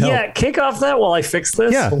if you need help. Yeah, kick off that while I fix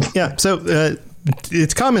this. Yeah. So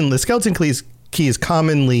it's common. The Skeleton Key is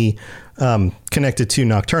commonly connected to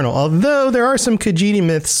Nocturnal, although there are some Khajiit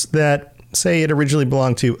myths that say it originally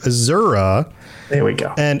belonged to Azura. There we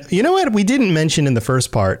go. And you know what we didn't mention in the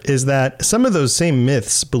first part is that some of those same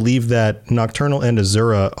myths believe that Nocturnal and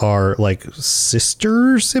Azura are like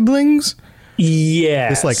sister siblings. Yeah.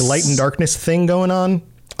 This like light and darkness thing going on.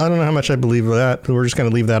 I don't know how much I believe that. We're just going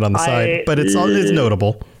to leave that on the side, but it's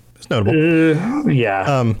notable. It's notable.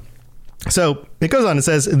 Yeah. So it goes on. It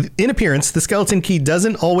says, in appearance, the Skeleton Key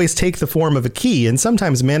doesn't always take the form of a key and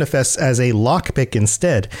sometimes manifests as a lockpick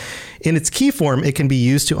instead. In its key form, it can be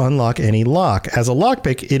used to unlock any lock. As a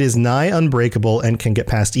lockpick, it is nigh unbreakable and can get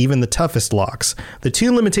past even the toughest locks. The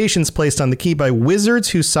two limitations placed on the key by wizards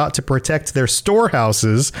who sought to protect their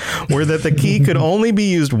storehouses were that the key could only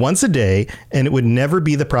be used once a day and it would never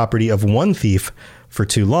be the property of one thief for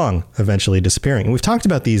too long, eventually disappearing. And we've talked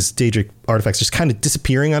about these Daedric artifacts just kind of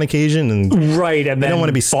disappearing on occasion, and and they don't want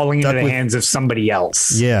to be falling into the hands of somebody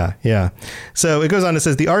else. Yeah. So it goes on. It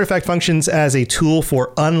says the artifact functions as a tool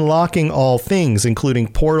for unlocking all things, including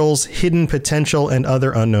portals, hidden potential, and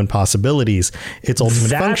other unknown possibilities. Its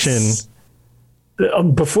ultimate function.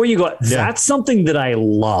 Before you go, that's something that I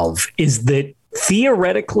love. Is that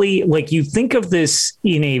theoretically, like, you think of this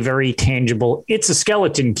in a very tangible, it's a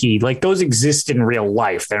skeleton key, like those exist in real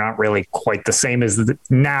life. They're not really quite the same as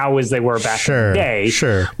now as they were back in the day.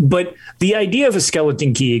 Sure. But the idea of a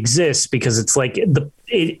skeleton key exists because it's like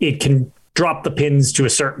it can drop the pins to a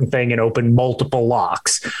certain thing and open multiple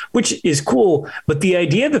locks, which is cool. But the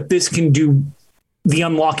idea that this can do the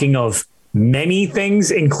unlocking of many things,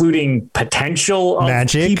 including potential of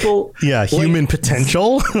magic, people, human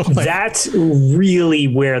potential. That's really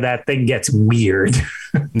where that thing gets weird.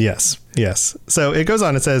 Yes. So it goes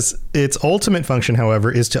on. It says its ultimate function, however,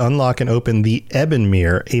 is to unlock and open the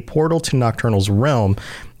Ebonmere, a portal to Nocturnal's realm,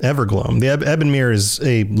 Evergloam. The Ebonmere is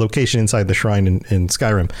a location inside the shrine in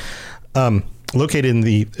Skyrim. Located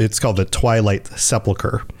it's called the Twilight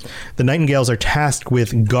Sepulchre. The Nightingales are tasked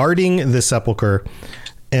with guarding the sepulchre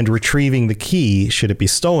and retrieving the key should it be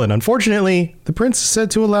stolen. Unfortunately, the prince is said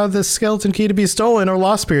to allow the skeleton key to be stolen or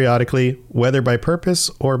lost periodically, whether by purpose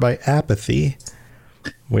or by apathy.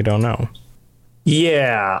 We don't know.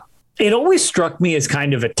 Yeah. It always struck me as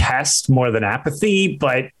kind of a test more than apathy,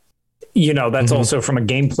 but that's also from a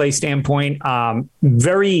gameplay standpoint.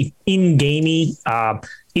 Very in-gamey.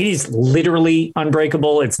 It is literally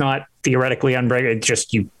unbreakable. It's not theoretically unbreakable. It's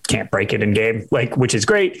just you can't break it in game, which is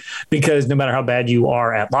great because no matter how bad you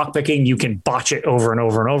are at lockpicking, you can botch it over and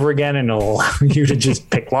over and over again, and it'll allow you to just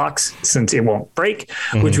pick locks since it won't break,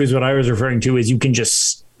 which was what I was referring to is you can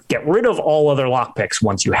just get rid of all other lockpicks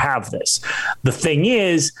once you have this. The thing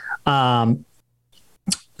is,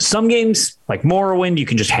 some games like Morrowind, you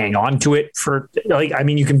can just hang on to it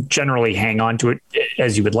you can generally hang on to it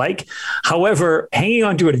as you would like. However, hanging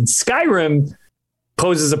on to it in Skyrim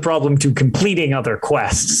poses a problem to completing other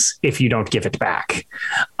quests if you don't give it back,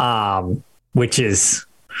 which is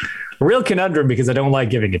a real conundrum because I don't like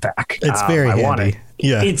giving it back. It's very handy. Want it.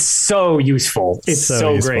 Yeah. It's so useful. It's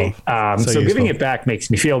so great. So giving it back makes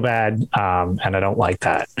me feel bad, and I don't like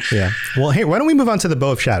that. Yeah. Well, hey, why don't we move on to the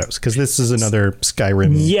Bow of Shadows? Because this is another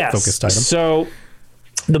Skyrim-focused item. So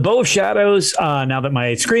the Bow of Shadows, now that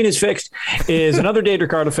my screen is fixed, is another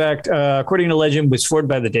Daedric artifact. According to legend, was forged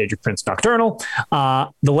by the Daedric Prince Nocturnal.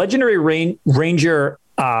 The legendary ranger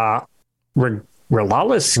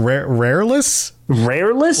Rareless?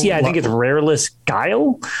 Yeah, I think it's Rareless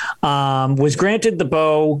Guile, was granted the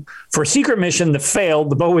bow for a secret mission that failed.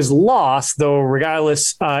 The bow was lost, though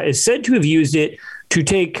Regardless is said to have used it to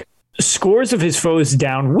take scores of his foes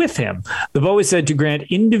down with him. The bow is said to grant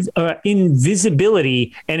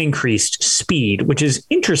invisibility and increased speed, which is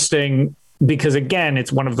interesting because, again,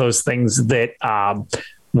 it's one of those things that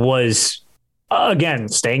was, again,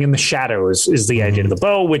 staying in the shadows is the idea of the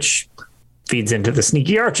bow, which feeds into the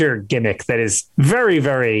sneaky archer gimmick that is very,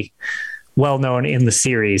 very well known in the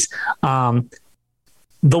series.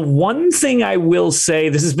 The one thing I will say,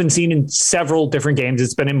 this has been seen in several different games.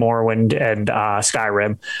 It's been in Morrowind and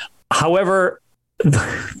Skyrim. However,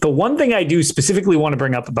 the one thing I do specifically want to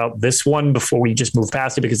bring up about this one before we just move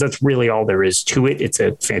past it, because that's really all there is to it. It's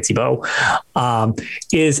a fancy bow.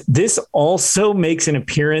 Is this also makes an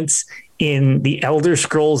appearance in the Elder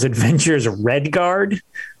Scrolls Adventures Redguard,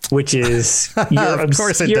 which is your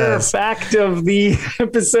obscure fact of the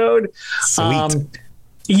episode. Sweet.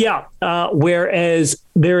 Whereas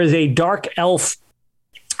there is a dark elf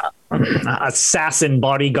assassin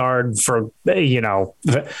bodyguard for,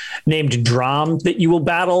 named Drom that you will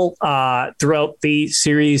battle throughout the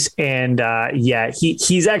series. And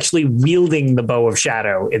he's actually wielding the bow of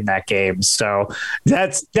shadow in that game. So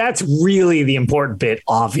that's really the important bit,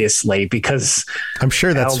 obviously, because I'm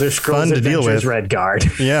sure that's Elder Scrolls fun to deal with.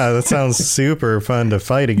 Redguard. Yeah, that sounds super fun to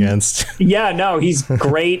fight against. Yeah, no, he's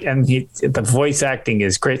great. And the voice acting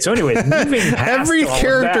is great. So anyway, moving past every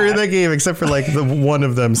character in the game, except for like the one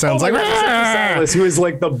of them sounds like Silas, who is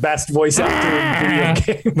like the best voice actor in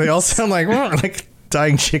video games. They all sound like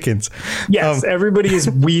dying chickens. Yes, everybody is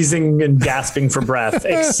wheezing and gasping for breath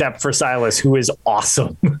except for Silas, who is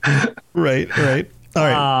awesome. Right. All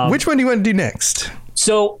right. Which one do you want to do next?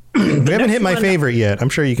 So we haven't hit my favorite yet. I'm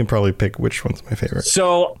sure you can probably pick which one's my favorite.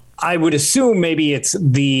 So I would assume maybe it's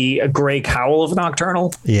the Grey Cowl of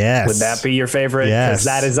Nocturnal. Yes. Would that be your favorite? Yes. Because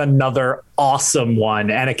that is another awesome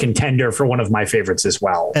one and a contender for one of my favorites as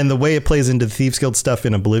well. And the way it plays into the Thieves Guild stuff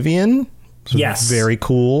in Oblivion. Yes. Very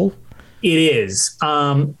cool. It is.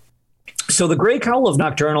 So the Grey Cowl of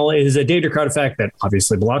Nocturnal is a Daedric artifact that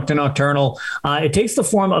obviously belonged to Nocturnal. It takes the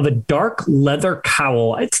form of a dark leather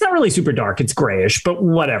cowl. It's not really super dark. It's grayish, but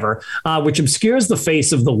whatever, which obscures the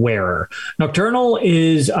face of the wearer. Nocturnal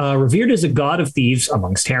is revered as a god of thieves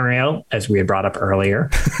amongst Tariel, as we had brought up earlier.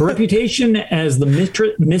 Her reputation as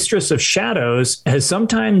the mistress of shadows has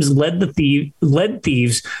sometimes led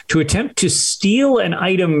thieves to attempt to steal an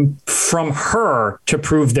item from her to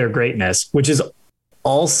prove their greatness, which is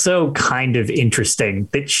also kind of interesting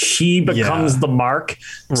that she becomes the mark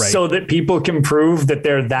so that people can prove that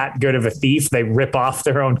they're that good of a thief. They rip off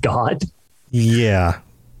their own god. Yeah.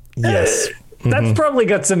 Yes. That's probably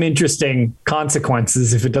got some interesting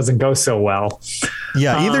consequences if it doesn't go so well.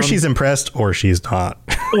 Yeah, either she's impressed or she's not.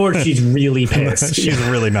 Or she's really pissed. She's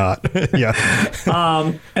really not. Yeah.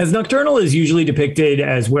 As Nocturnal is usually depicted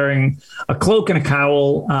as wearing a cloak and a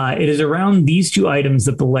cowl, it is around these two items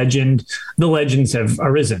that the legends have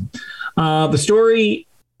arisen. The story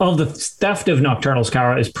of the theft of Nocturnal's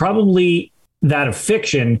cowl is probably that of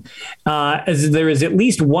fiction, as there is at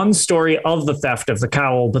least one story of the theft of the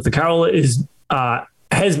cowl, but the cowl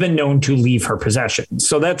has been known to leave her possession.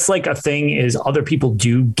 So that's like a thing, is other people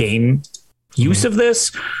do gain use of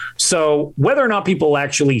this. So whether or not people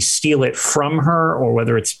actually steal it from her or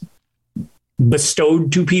whether it's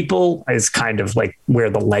bestowed to people is kind of like where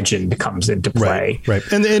the legend comes into play. Right.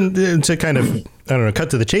 And to kind of, cut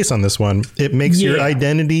to the chase on this one, it makes your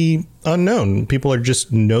identity unknown. People are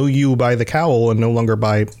just know you by the cowl and no longer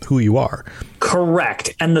by who you are.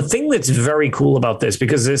 Correct. And the thing that's very cool about this,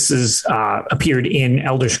 because this is appeared in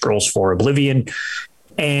Elder Scrolls 4 Oblivion,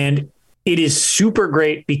 and it is super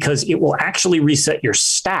great because it will actually reset your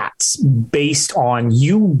stats based on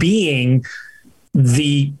you being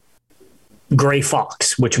the Gray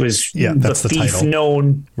Fox, which was the thief title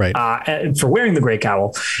known for wearing the Gray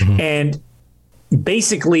Cowl. And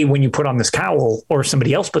basically when you put on this cowl or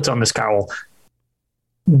somebody else puts on this cowl,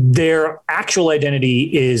 their actual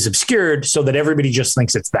identity is obscured so that everybody just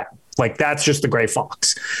thinks it's them. Like, that's just the Gray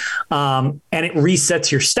Fox. And it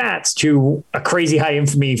resets your stats to a crazy high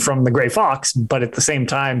infamy from the Gray Fox. But at the same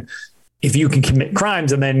time, if you can commit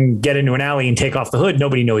crimes and then get into an alley and take off the hood,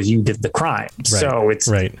 nobody knows you did the crime. Right. So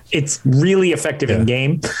it's really effective in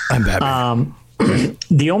game. I'm Batman.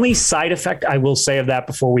 The only side effect I will say of that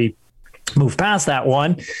before we move past that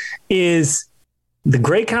one is the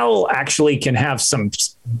Gray Cowl actually can have some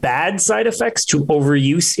bad side effects to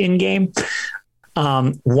overuse in game.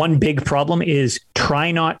 One big problem is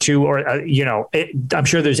try not to, or, I'm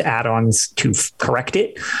sure there's add-ons to correct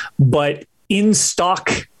it, but in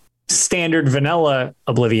stock standard vanilla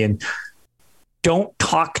Oblivion, don't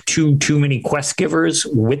talk to too many quest givers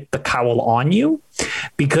with the cowl on you,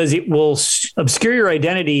 because it will obscure your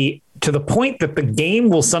identity to the point that the game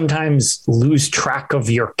will sometimes lose track of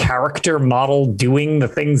your character model doing the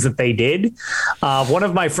things that they did. One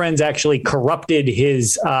of my friends actually corrupted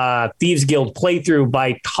his Thieves Guild playthrough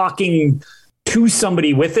by talking to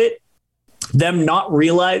somebody with it, them not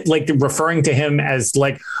realize, like referring to him as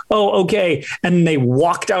like, oh, okay. And they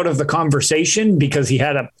walked out of the conversation because he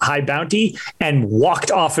had a high bounty and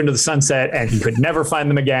walked off into the sunset, and he could never find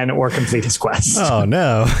them again or complete his quest. Oh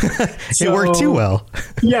no. It worked too well.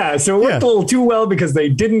 Yeah. So it worked a little too well because they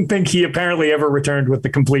didn't think he apparently ever returned with the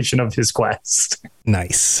completion of his quest.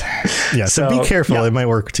 Nice. Yeah. So be careful. Yeah. It might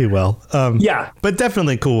work too well. But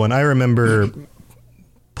definitely a cool one. I remember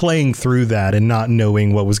playing through that and not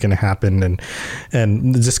knowing what was going to happen,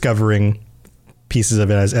 and discovering pieces of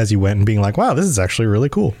it as you went and being like, wow, this is actually really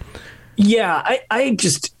cool. Yeah, I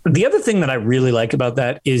just, the other thing that I really like about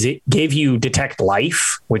that is it gave you detect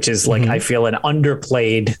life, which is like, I feel an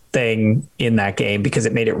underplayed thing in that game, because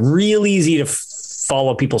it made it real easy to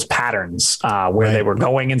follow people's patterns, where they were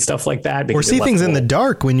going and stuff like that. Or see things in the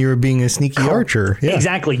dark when you were being a sneaky archer. Yeah.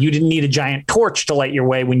 Exactly. You didn't need a giant torch to light your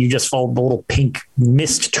way when you just followed the little pink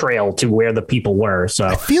mist trail to where the people were. So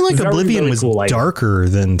I feel like Oblivion was darker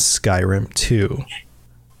than Skyrim too.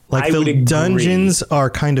 Like the dungeons are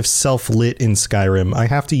kind of self-lit in Skyrim. I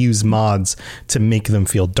have to use mods to make them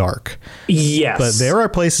feel dark. Yes. But there are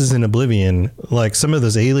places in Oblivion, like some of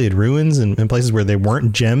those Ayleid ruins and places where they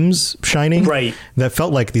weren't gems shining. Right. That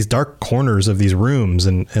felt like these dark corners of these rooms.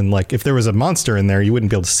 And like if there was a monster in there, you wouldn't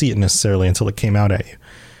be able to see it necessarily until it came out at you.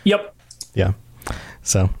 Yep. Yeah.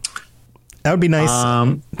 So that would be nice.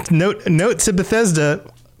 Note to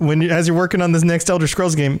Bethesda, as you're working on this next Elder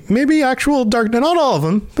Scrolls game, maybe actual dark, not all of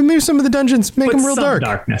them, but maybe some of the dungeons, make them real dark.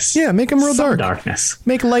 Darkness. Yeah, make them real dark. Darkness.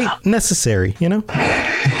 Make light necessary,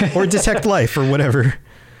 or detect life or whatever.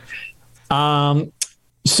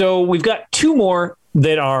 So we've got two more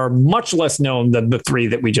that are much less known than the three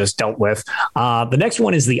that we just dealt with. The next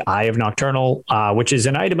one is the Eye of Nocturnal, which is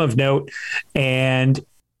an item of note, and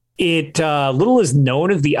it little is known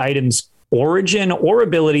of the item's origin or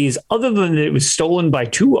abilities, other than that it was stolen by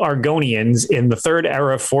two Argonians in the Third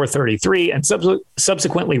Era 433 and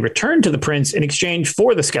subsequently returned to the prince in exchange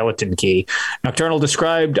for the skeleton key. Nocturnal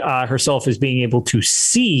described herself as being able to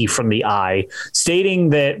see from the eye,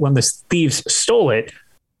 stating that when the thieves stole it,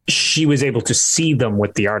 she was able to see them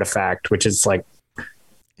with the artifact, which is like...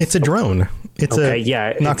 It's a drone. It's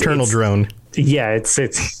a nocturnal drone. Yeah, it's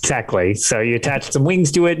exactly. So you attach some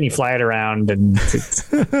wings to it and you fly it around, and it's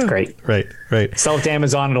great. Right. Sell it to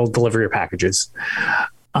Amazon, it'll deliver your packages.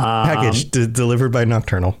 Delivered by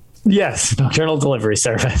Nocturnal. Yes, Nocturnal delivery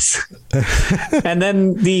service. And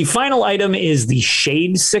then the final item is the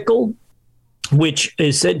Shade Sickle, which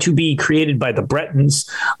is said to be created by the Bretons.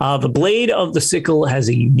 The blade of the sickle has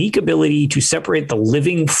a unique ability to separate the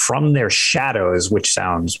living from their shadows, which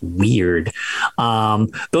sounds weird.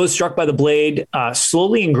 Those struck by the blade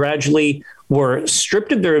slowly and gradually were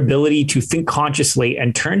stripped of their ability to think consciously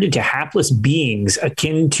and turned into hapless beings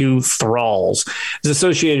akin to thralls. It's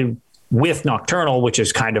associated with Nocturnal, which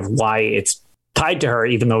is kind of why it's tied to her,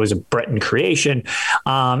 even though it was a Breton creation,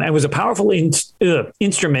 and was a powerful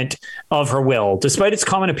instrument of her will. Despite its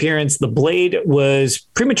common appearance, the blade was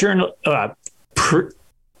prematurely.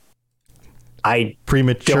 I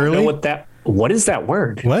prematurely don't know what is that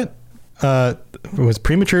word? What? It was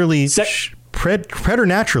prematurely.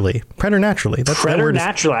 Preternaturally. That's preternaturally.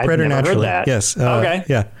 I've never heard that. Yes. Okay.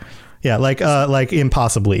 Yeah. Yeah, like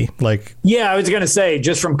impossibly, like. Yeah, I was going to say,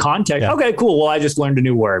 just from context. Yeah. Okay, cool. Well, I just learned a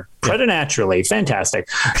new word. Preternaturally. Fantastic.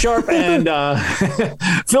 Sharp and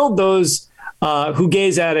filled those who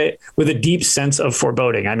gaze at it with a deep sense of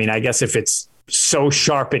foreboding. I mean, I guess if it's so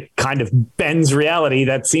sharp it kind of bends reality,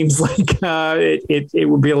 that seems like it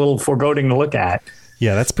would be a little foreboding to look at.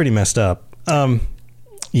 Yeah, that's pretty messed up.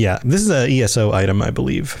 Yeah, this is an ESO item, I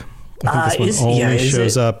believe. I think this one only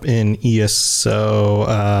shows up in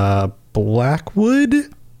ESO. Blackwood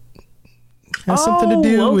has something to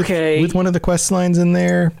do with one of the quest lines in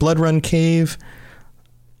there. Bloodrun Cave.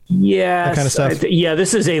 Yeah, that kind of stuff.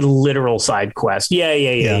 This is a literal side quest. Yeah.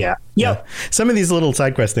 Yep. Some of these little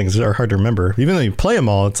side quest things are hard to remember. Even though you play them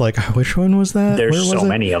all, it's like, which one was that? There's so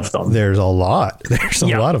many of them. There's a lot. There's a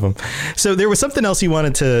lot of them. So there was something else you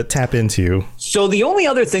wanted to tap into. So the only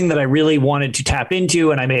other thing that I really wanted to tap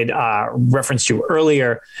into, and I made reference to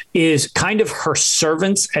earlier, is kind of her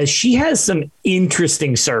servants, as she has some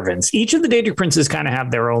interesting servants. Each of the Daedric princes kind of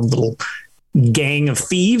have their own little gang of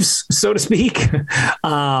thieves, so to speak.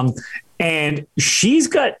 And she's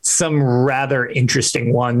got some rather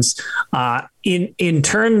interesting ones in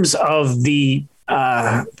terms of the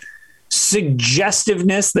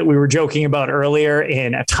suggestiveness that we were joking about earlier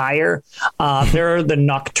in attire. There are the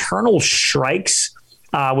nocturnal shrikes,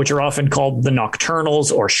 which are often called the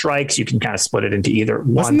Nocturnals or Shrikes. You can kind of split it into either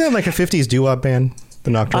one. Wasn't that like a 50s doo-wop band,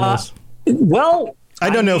 the Nocturnals? Well, I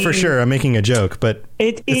don't know for sure. I'm making a joke, but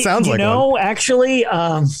it sounds like one. Actually,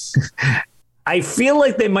 I feel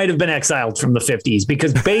like they might have been exiled from the 50s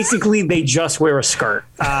because basically they just wear a skirt.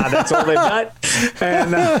 That's all they've got.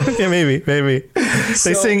 And, yeah, maybe.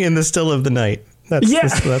 They sing In the Still of the Night. That's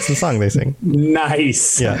the song they sing.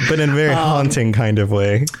 Nice. Yeah, but in a very haunting kind of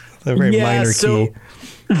way. A very minor key.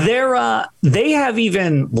 They have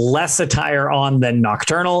even less attire on than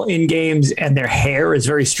Nocturnal in games, and their hair is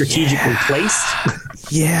very strategically placed.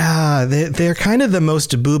 Yeah, they're kind of the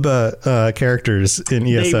most booba characters in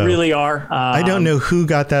ESO. They really are. I don't know who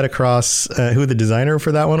got that across, who the designer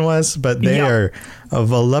for that one was, but they are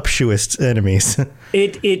voluptuous enemies.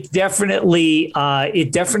 It definitely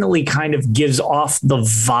kind of gives off the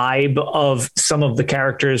vibe of some of the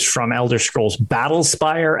characters from Elder Scrolls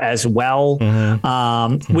Battlespire as well,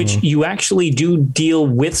 which you actually do deal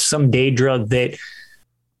with some Daedra that.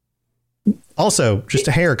 Also, just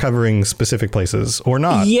a hair covering specific places, or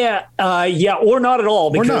not. Yeah, or not at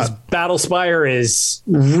all, because Battlespire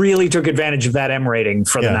really took advantage of that M rating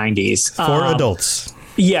for the 90s. For adults.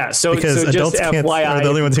 Yeah, so adults just FYI, are the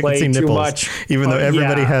only ones who can see nipples, even though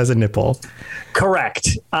everybody has a nipple. Correct.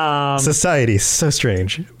 Society is so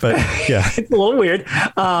strange, but yeah. It's a little weird.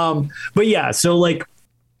 But yeah, so like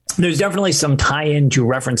there's definitely some tie-in to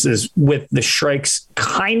references with the Shrikes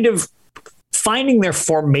kind of finding their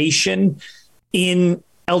formation in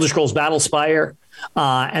Elder Scrolls Battlespire,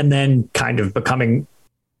 and then kind of becoming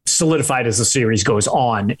solidified as the series goes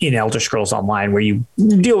on in Elder Scrolls Online, where you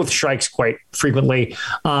deal with Shrikes quite frequently.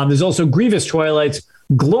 There's also Grievous Twilights,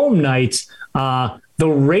 Gloam Knights, the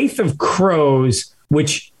Wraith of Crows,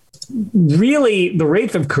 which really, the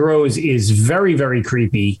Wraith of Crows is very, very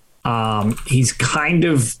creepy. He's kind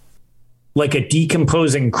of like a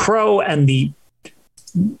decomposing crow, and the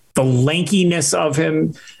lankiness of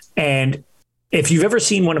him. And if you've ever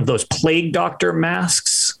seen one of those Plague Doctor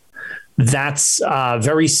masks, that's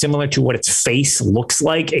very similar to what its face looks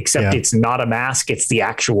like, except it's not a mask. It's the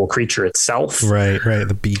actual creature itself. Right.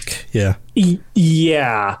 The beak. Yeah.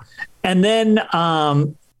 Yeah. And then,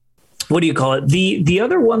 what do you call it? The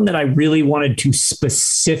other one that I really wanted to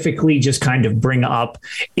specifically just kind of bring up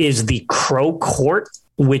is the Crow Court,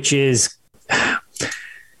 which is,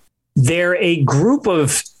 they're a group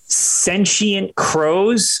of sentient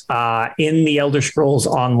crows in the Elder Scrolls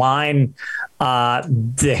Online.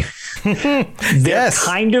 They're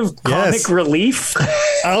kind of comic relief.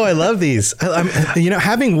 Oh, I love these.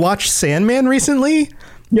 Having watched Sandman recently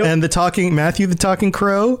and Matthew the Talking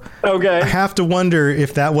Crow. Okay. I have to wonder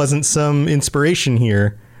if that wasn't some inspiration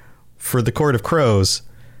here for the Court of Crows.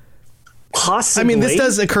 Possibly. I mean, this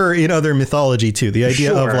does occur in other mythology too. The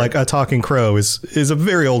idea of like a talking crow is a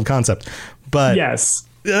very old concept, but yes.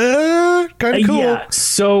 Kind of cool. Yeah.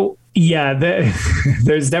 So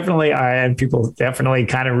there's definitely, and people definitely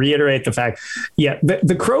kind of reiterate the fact,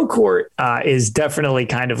 the Crow Court is definitely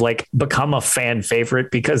kind of like become a fan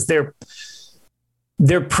favorite because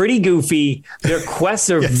they're pretty goofy. Their quests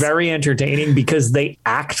are very entertaining because they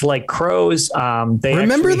act like crows. They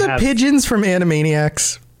remember the pigeons from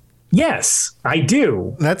Animaniacs? Yes, I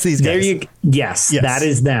do. That's these guys. Yes, that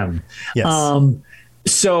is them. Yes.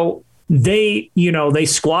 So they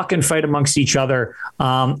squawk and fight amongst each other.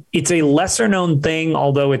 It's a lesser known thing,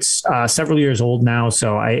 although it's several years old now.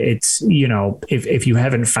 So if you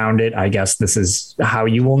haven't found it, I guess this is how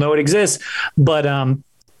you will know it exists. But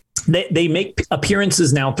they make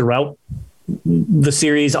appearances now throughout the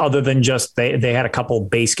series, other than just they had a couple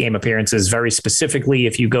base game appearances. Very specifically,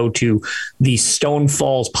 if you go to the Stone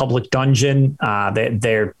Falls public dungeon,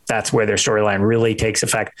 that's where their storyline really takes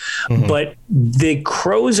effect. But the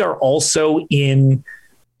crows are also in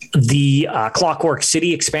the Clockwork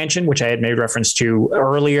City expansion, which I had made reference to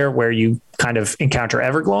earlier, where you kind of encounter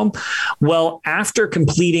Evergloam. Well, after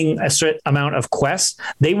completing a certain amount of quests,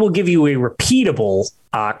 they will give you a repeatable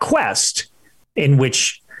quest in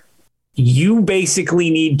which you basically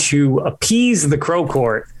need to appease the Crow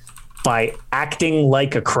Court by acting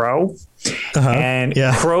like a crow. And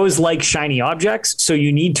crows like shiny objects. So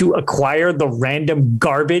you need to acquire the random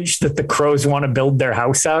garbage that the crows want to build their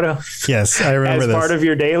house out of. Yes, I remember as this. Part of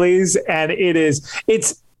your dailies. And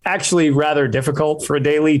it's actually rather difficult for a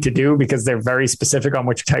daily to do because they're very specific on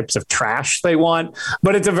which types of trash they want.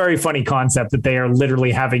 But it's a very funny concept that they are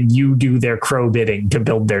literally having you do their crow bidding to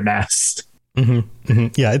build their nest. Mm-hmm, mm-hmm.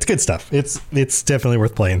 Yeah, it's good stuff. It's definitely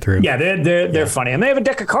worth playing through. Yeah, they're funny, and they have a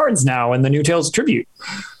deck of cards now in the New Tales Tribute.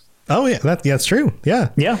 Oh yeah, that's true. Yeah.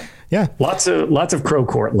 Lots of Crow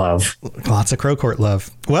Court love. Lots of Crow Court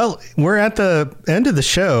love. Well, we're at the end of the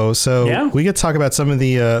show, so we get to talk about some of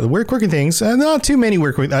the weird, quirky things. Not too many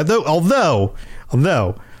weird, quirky. Although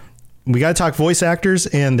we got to talk voice actors,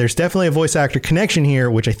 and there's definitely a voice actor connection here,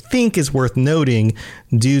 which I think is worth noting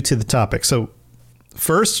due to the topic. So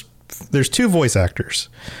first, there's two voice actors.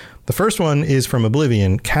 The first one is from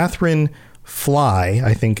Oblivion, Catherine Fly,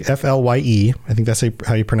 I think Flye. I think that's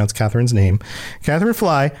how you pronounce Catherine's name. Catherine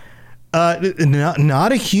Fly.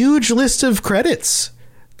 Not a huge list of credits.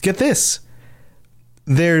 Get this.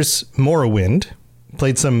 There's Morrowind.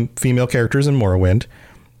 Played some female characters in Morrowind.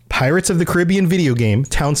 Pirates of the Caribbean video game,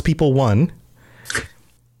 Townspeople 1.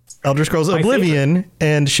 Elder Scrolls Oblivion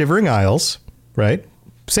and Shivering Isles, right?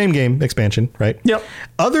 Same game, expansion, right? Yep.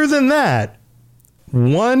 Other than that,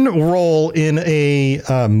 one role in a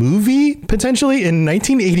movie, potentially, in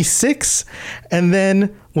 1986, and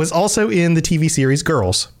then was also in the TV series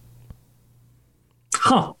Girls.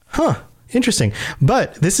 Huh. Interesting.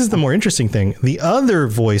 But this is the more interesting thing. The other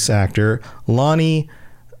voice actor, Lonnie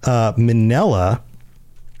Minella,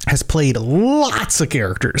 has played lots of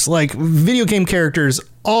characters, like video game characters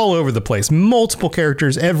all over the place, multiple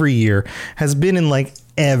characters every year, has been in like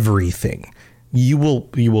everything. You will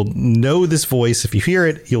know this voice. If you hear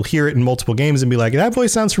it, you'll hear it in multiple games and be like, that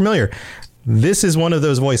voice sounds familiar. This is one of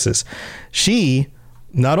those voices. She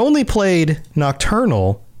not only played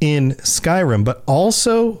Nocturnal in Skyrim, but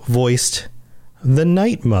also voiced the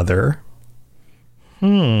Night Mother.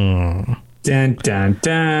 Dun, dun,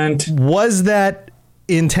 dun. Was that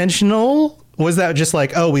intentional? Was that just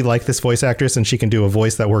like, oh, we like this voice actress and she can do a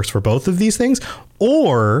voice that works for both of these things?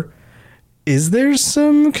 Or is there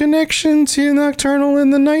some connection to Nocturnal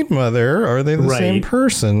and the Night Mother? Are they the same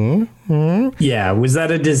person? Yeah. Was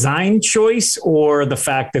that a design choice or the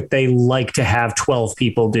fact that they like to have 12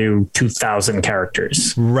 people do 2,000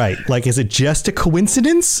 characters? Right. Like, is it just a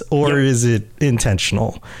coincidence or is it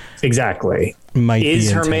intentional? Exactly.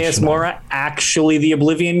 Is Hermaeus Mora actually the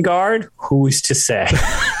Oblivion Guard? Who's to say?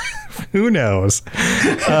 Who knows?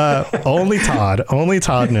 Only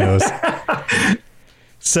Todd knows.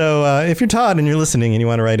 So if you're Todd and you're listening and you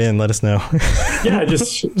want to write in, let us know. Yeah,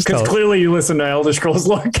 just because clearly you listen to Elder Scrolls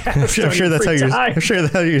Lorecast. I'm sure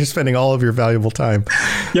that's how you're spending all of your valuable time.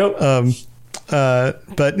 Yep.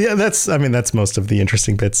 But yeah, that's most of the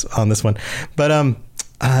interesting bits on this one. But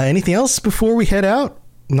anything else before we head out?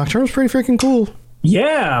 Nocturnal's pretty freaking cool.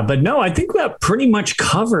 Yeah, but no, I think that pretty much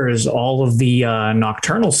covers all of the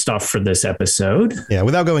Nocturnal stuff for this episode. Yeah,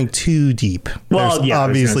 without going too deep. Well, there's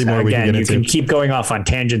obviously more we can get into. You can keep going off on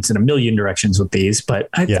tangents in a million directions with these, but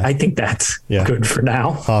I think that's good for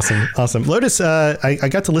now. Awesome. Lotus, I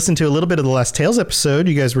got to listen to a little bit of the last Tales episode.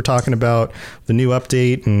 You guys were talking about the new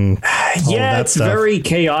update and all of that it's stuff. Very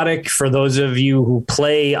chaotic for those of you who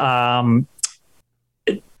play.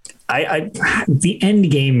 The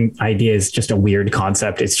end game idea is just a weird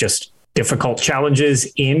concept. It's just difficult challenges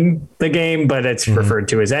in the game, but it's referred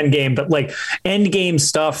to as end game. But like end game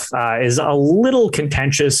stuff is a little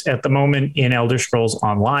contentious at the moment in Elder Scrolls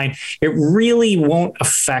Online. It really won't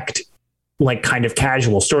affect like kind of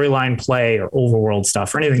casual storyline play or overworld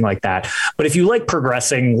stuff or anything like that. But if you like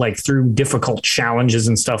progressing like through difficult challenges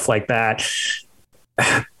and stuff like that,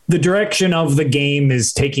 the direction of the game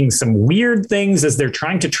is taking some weird things as they're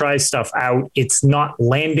trying to try stuff out. It's not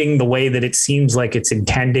landing the way that it seems like it's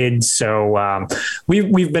intended. So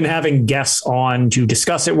we've been having guests on to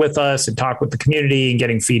discuss it with us and talk with the community and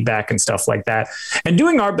getting feedback and stuff like that, and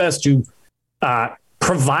doing our best to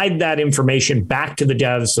provide that information back to the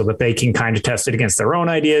devs so that they can kind of test it against their own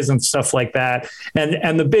ideas and stuff like that.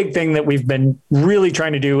 And the big thing that we've been really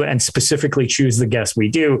trying to do, and specifically choose the guests we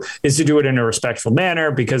do, is to do it in a respectful manner,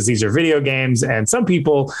 because these are video games and some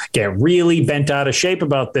people get really bent out of shape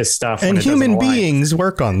about this stuff. And human beings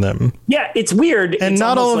work on them. Yeah, it's weird. And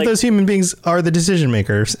not all of those human beings are the decision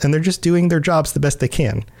makers, and they're just doing their jobs the best they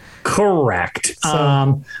can. Correct.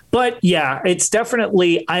 But yeah, it's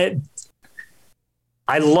definitely,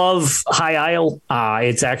 I love High Isle.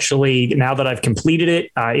 It's actually, now that I've completed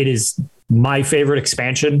it, it is my favorite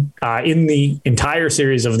expansion in the entire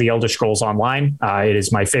series of the Elder Scrolls Online. It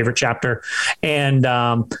is my favorite chapter. And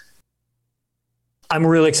I'm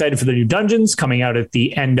really excited for the new dungeons coming out at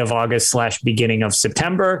the end of August / beginning of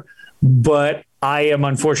September. But I am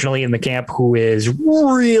unfortunately in the camp who is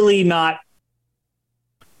really not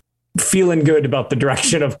feeling good about the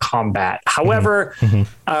direction of combat. However,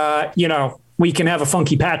 you know, we can have a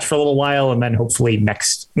funky patch for a little while, and then hopefully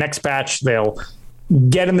next patch they'll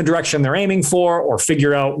get in the direction they're aiming for, or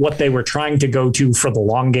figure out what they were trying to go to for the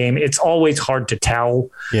long game. It's always hard to tell.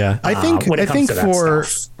 Yeah, I think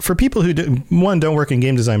for people who don't work in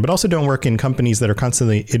game design, but also don't work in companies that are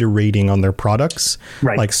constantly iterating on their products,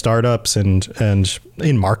 right, like startups and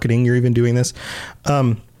in marketing, you're even doing this.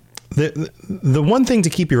 The one thing to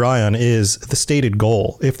keep your eye on is the stated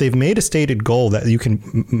goal. If they've made a stated goal that you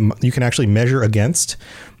can actually measure against,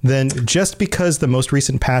 then just because the most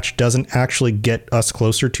recent patch doesn't actually get us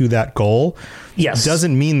closer to that goal,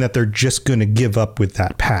 doesn't mean that they're just going to give up with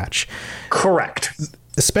that patch. Correct.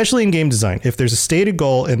 Especially in game design, if there's a stated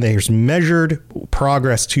goal and there's measured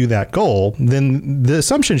progress to that goal, then the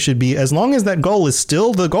assumption should be, as long as that goal is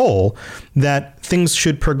still the goal, that things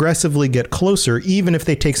should progressively get closer, even if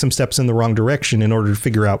they take some steps in the wrong direction in order to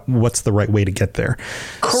figure out what's the right way to get there.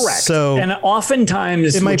 Correct. So, and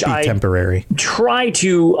oftentimes it might be temporary. Try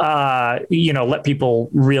to, let people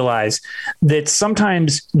realize that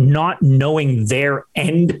sometimes not knowing their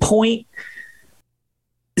end point,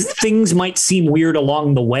 things might seem weird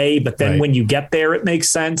along the way, but then when you get there, it makes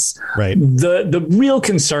sense. Right. The real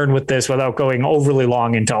concern with this, without going overly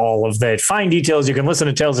long into all of the fine details, you can listen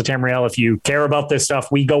to Tales of Tamriel if you care about this stuff.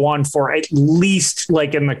 We go on for at least,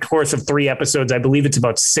 like, in the course of 3 episodes, I believe it's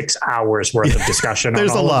about 6 hours worth of discussion.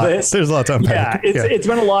 There's on all a lot. Of this. There's a lot to unpack. Yeah, it's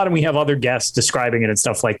been a lot, and we have other guests describing it and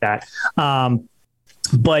stuff like that.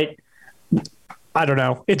 But I don't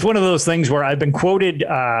know. It's one of those things where I've been quoted,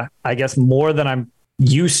 I guess, more than I'm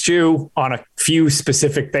used to on a few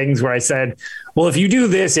specific things, where I said, well, if you do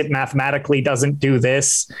this, it mathematically doesn't do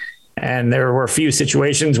this. And there were a few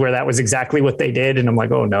situations where that was exactly what they did. And I'm like,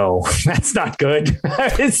 oh no, that's not good.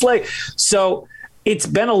 It's like, so it's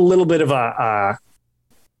been a little bit of a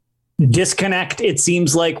disconnect, it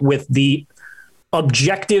seems like, with the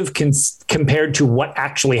objective compared to what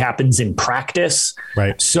actually happens in practice.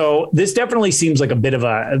 Right. So this definitely seems like a bit of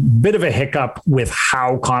a hiccup with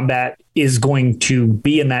how combat is going to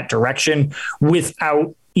be in that direction,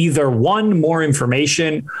 without either one, more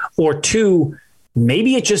information, or two,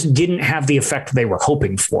 maybe it just didn't have the effect they were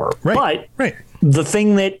hoping for. Right. But the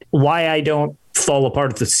thing why I don't fall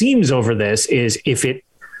apart at the seams over this is, if it,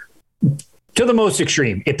 to the most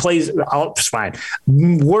extreme, it plays, it's fine.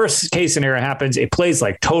 Worst case scenario happens, it plays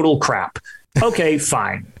like total crap. Okay,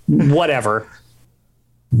 fine, whatever.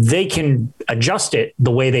 They can adjust it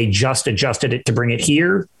the way they just adjusted it to bring it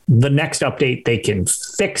here. The next update, they can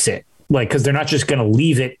fix it, like, because they're not just going to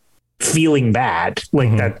leave it feeling bad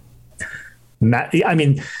like that. I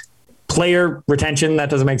mean, player retention, that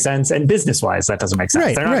doesn't make sense, and business wise, that doesn't make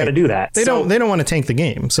sense. They're not going to do that. They don't want to tank the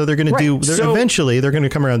game, so they're going to do. Eventually, they're going to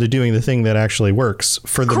come around to doing the thing that actually works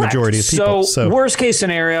for the majority of people. So worst case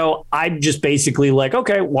scenario, I'm just basically like,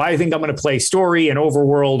 okay, well, I think I'm going to play story and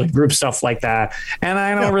overworld and group stuff like that, and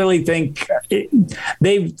I don't really think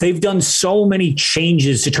they've done so many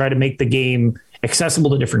changes to try to make the game accessible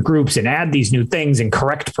to different groups and add these new things and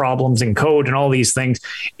correct problems in code and all these things.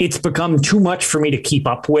 It's become too much for me to keep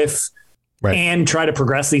up with. And try to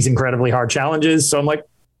progress these incredibly hard challenges. So I'm like,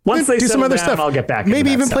 once they do some other stuff, I'll get back. Maybe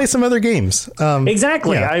even play some other games.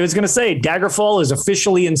 Exactly. Yeah. I was going to say Daggerfall is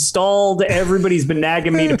officially installed. Everybody's been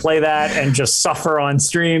nagging me to play that and just suffer on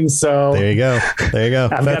stream. So there you go.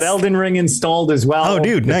 I've got Elden Ring installed as well. Oh,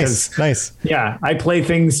 dude, nice. Yeah, I play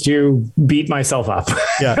things to beat myself up.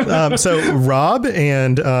 Yeah. So Rob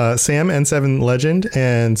and Sam N7 Legend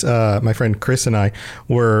and my friend Chris and I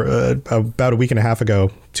were about a week and a half ago.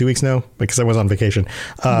 2 weeks now, because I was on vacation,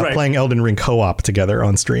 playing Elden Ring co-op together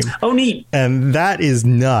on stream. Oh, neat. And that is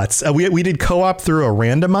nuts. We did co-op through a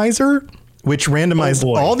randomizer, which randomized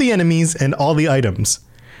all the enemies and all the items.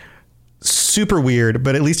 Super weird,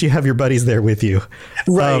 but at least you have your buddies there with you.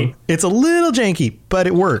 Right. It's a little janky, but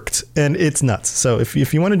it worked, and it's nuts. So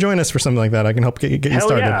if you want to join us for something like that, I can help get you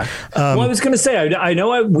started. Yeah. Well, I was going to say, I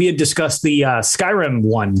know we had discussed the Skyrim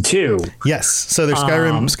one too. Yes. So there's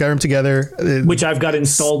Skyrim Together, which I've got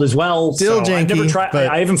installed as well. Still janky. I've never tried.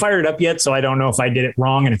 I haven't fired it up yet, so I don't know if I did it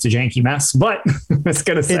wrong and it's a janky mess. But I was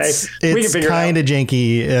going to say, it's kind of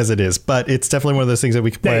janky as it is, but it's definitely one of those things that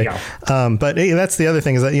we can play. There you go. But hey, that's the other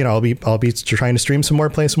thing is that I'll I'll be trying to stream some more,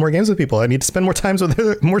 play some more games with people. I need to spend more time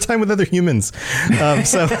with other humans.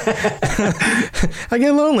 So I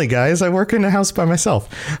get lonely, guys. I work in a house by myself.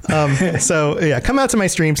 So yeah, come out to my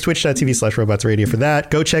streams, twitch.tv/robotsradio for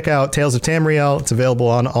that. Go check out Tales of Tamriel. It's available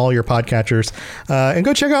on all your podcatchers. And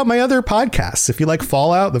go check out my other podcasts. If you like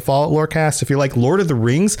Fallout, the Fallout Lorecast. If you like Lord of the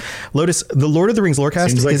Rings, the Lord of the Rings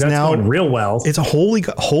Lorecast like is now going real well. It's a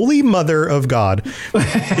holy mother of God.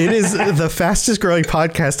 It is the fastest growing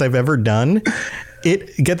podcast I've ever done.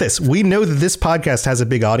 Get this. We know that this podcast has a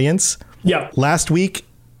big audience. Yeah. Last week,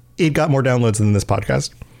 it got more downloads than this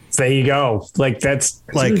podcast. There you go. That's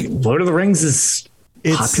Lord of the Rings is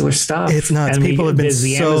popular stuff. It's nuts. And people have been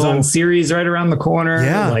the Amazon series right around the corner.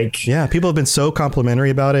 Yeah. People have been so complimentary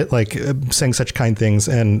about it, saying such kind things.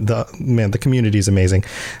 And the community is amazing.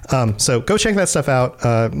 So go check that stuff out.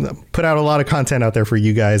 Put out a lot of content out there for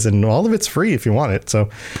you guys, and all of it's free if you want it. So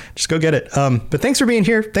just go get it. But thanks for being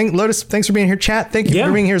here. Lotus, thanks for being here. Chat, thank you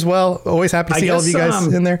for being here as well. Always happy to see all of you guys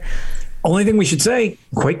in there. Only thing we should say,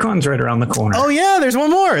 QuakeCon's right around the corner. Oh yeah, there's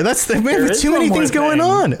one more. We have too many things going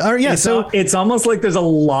on. It's almost like there's a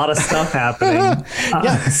lot of stuff happening.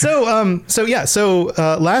 So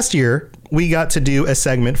last year we got to do a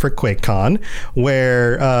segment for QuakeCon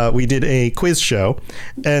where we did a quiz show,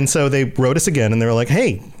 and so they wrote us again and they were like,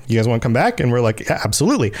 "Hey, you guys want to come back?" And we're like, yeah,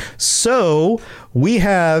 absolutely. So we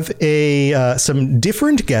have some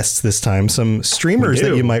different guests this time, some streamers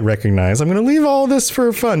that you might recognize. I'm going to leave all this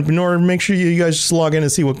for fun in order to make sure you guys just log in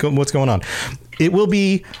and see what's going on. It will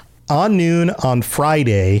be on noon on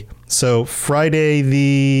Friday. So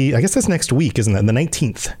Friday, I guess that's next week, isn't that? The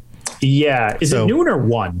 19th. Yeah. Is it noon or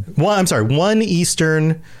 1? Well, I'm sorry, 1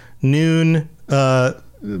 Eastern, noon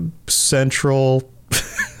Central.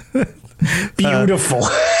 Beautiful.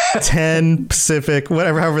 10 Pacific,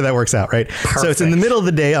 however that works out, right? Perfect. So it's in the middle of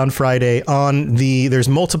the day on Friday. There's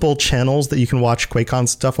multiple channels that you can watch QuakeCon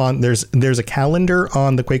stuff on. There's a calendar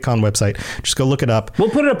on the QuakeCon website. Just go look it up. We'll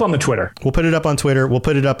put it up on the Twitter. We'll put it up on Twitter. We'll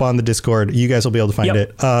put it up on the Discord. You guys will be able to find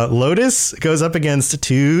it. Lotus goes up against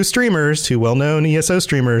two well-known ESO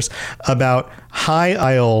streamers about High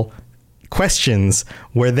Isle questions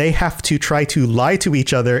where they have to try to lie to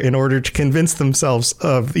each other in order to convince themselves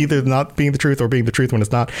of either not being the truth or being the truth when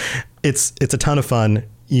it's not. It's a ton of fun.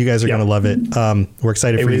 You guys are going to love it. We're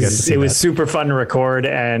excited for you guys to see it. It was super fun to record,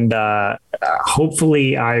 and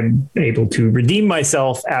hopefully I'm able to redeem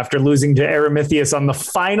myself after losing to Eremithius on the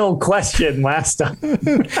final question last time.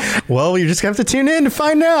 Well, you just have to tune in to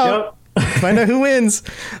find out. Yep. Find out who wins.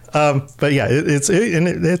 But yeah, it's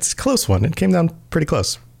a close one. It came down pretty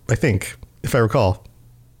close, I think, if I recall,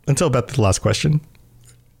 until about the last question.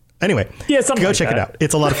 Anyway, go check it out.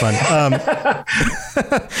 It's a lot of fun.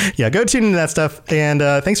 Go tune into that stuff. And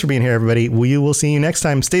thanks for being here, everybody. We will see you next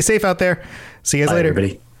time. Stay safe out there. See you guys later.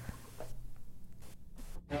 Everybody.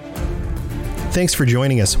 Thanks for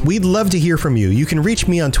joining us. We'd love to hear from you. You can reach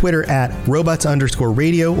me on Twitter at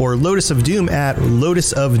robots_radio or Lotus of Doom at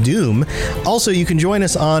Lotus of Doom. Also, you can join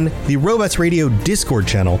us on the Robots Radio Discord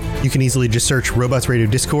channel. You can easily just search Robots Radio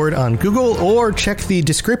Discord on Google or check the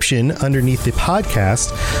description underneath the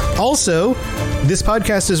podcast. Also, this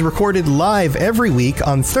podcast is recorded live every week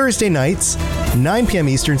on Thursday nights, 9 p.m.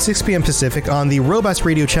 Eastern, 6 p.m. Pacific on the Robots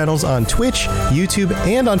Radio channels on Twitch, YouTube,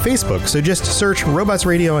 and on Facebook. So just search Robots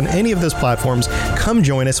Radio on any of those platforms. Come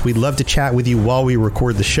join us. We'd love to chat with you while we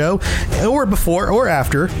record the show, or before or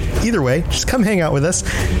after. Either way, just come hang out with us.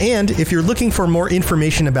 And if you're looking for more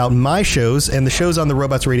information about my shows and the shows on the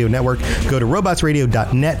Robots Radio Network, go to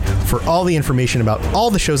robotsradio.net for all the information about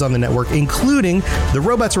all the shows on the network, including the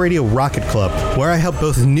Robots Radio Rocket Club, where I help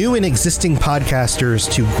both new and existing podcasters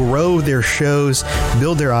to grow their shows,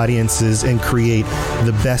 build their audiences, and create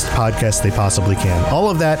the best podcasts they possibly can.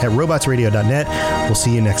 All of that at robotsradio.net. We'll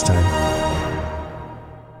see you next time.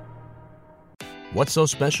 What's so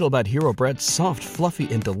special about Hero Bread's soft,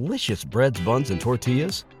 fluffy, and delicious breads, buns, and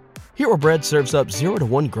tortillas? Hero Bread serves up 0 to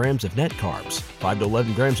 1 grams of net carbs, 5 to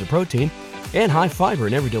 11 grams of protein, and high fiber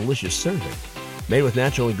in every delicious serving. Made with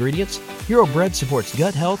natural ingredients, Hero Bread supports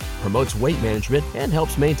gut health, promotes weight management, and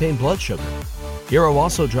helps maintain blood sugar. Hero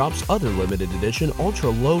also drops other limited edition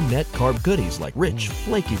ultra-low net carb goodies like rich,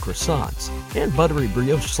 flaky croissants and buttery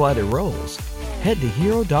brioche slider rolls. Head to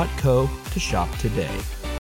hero.co to shop today.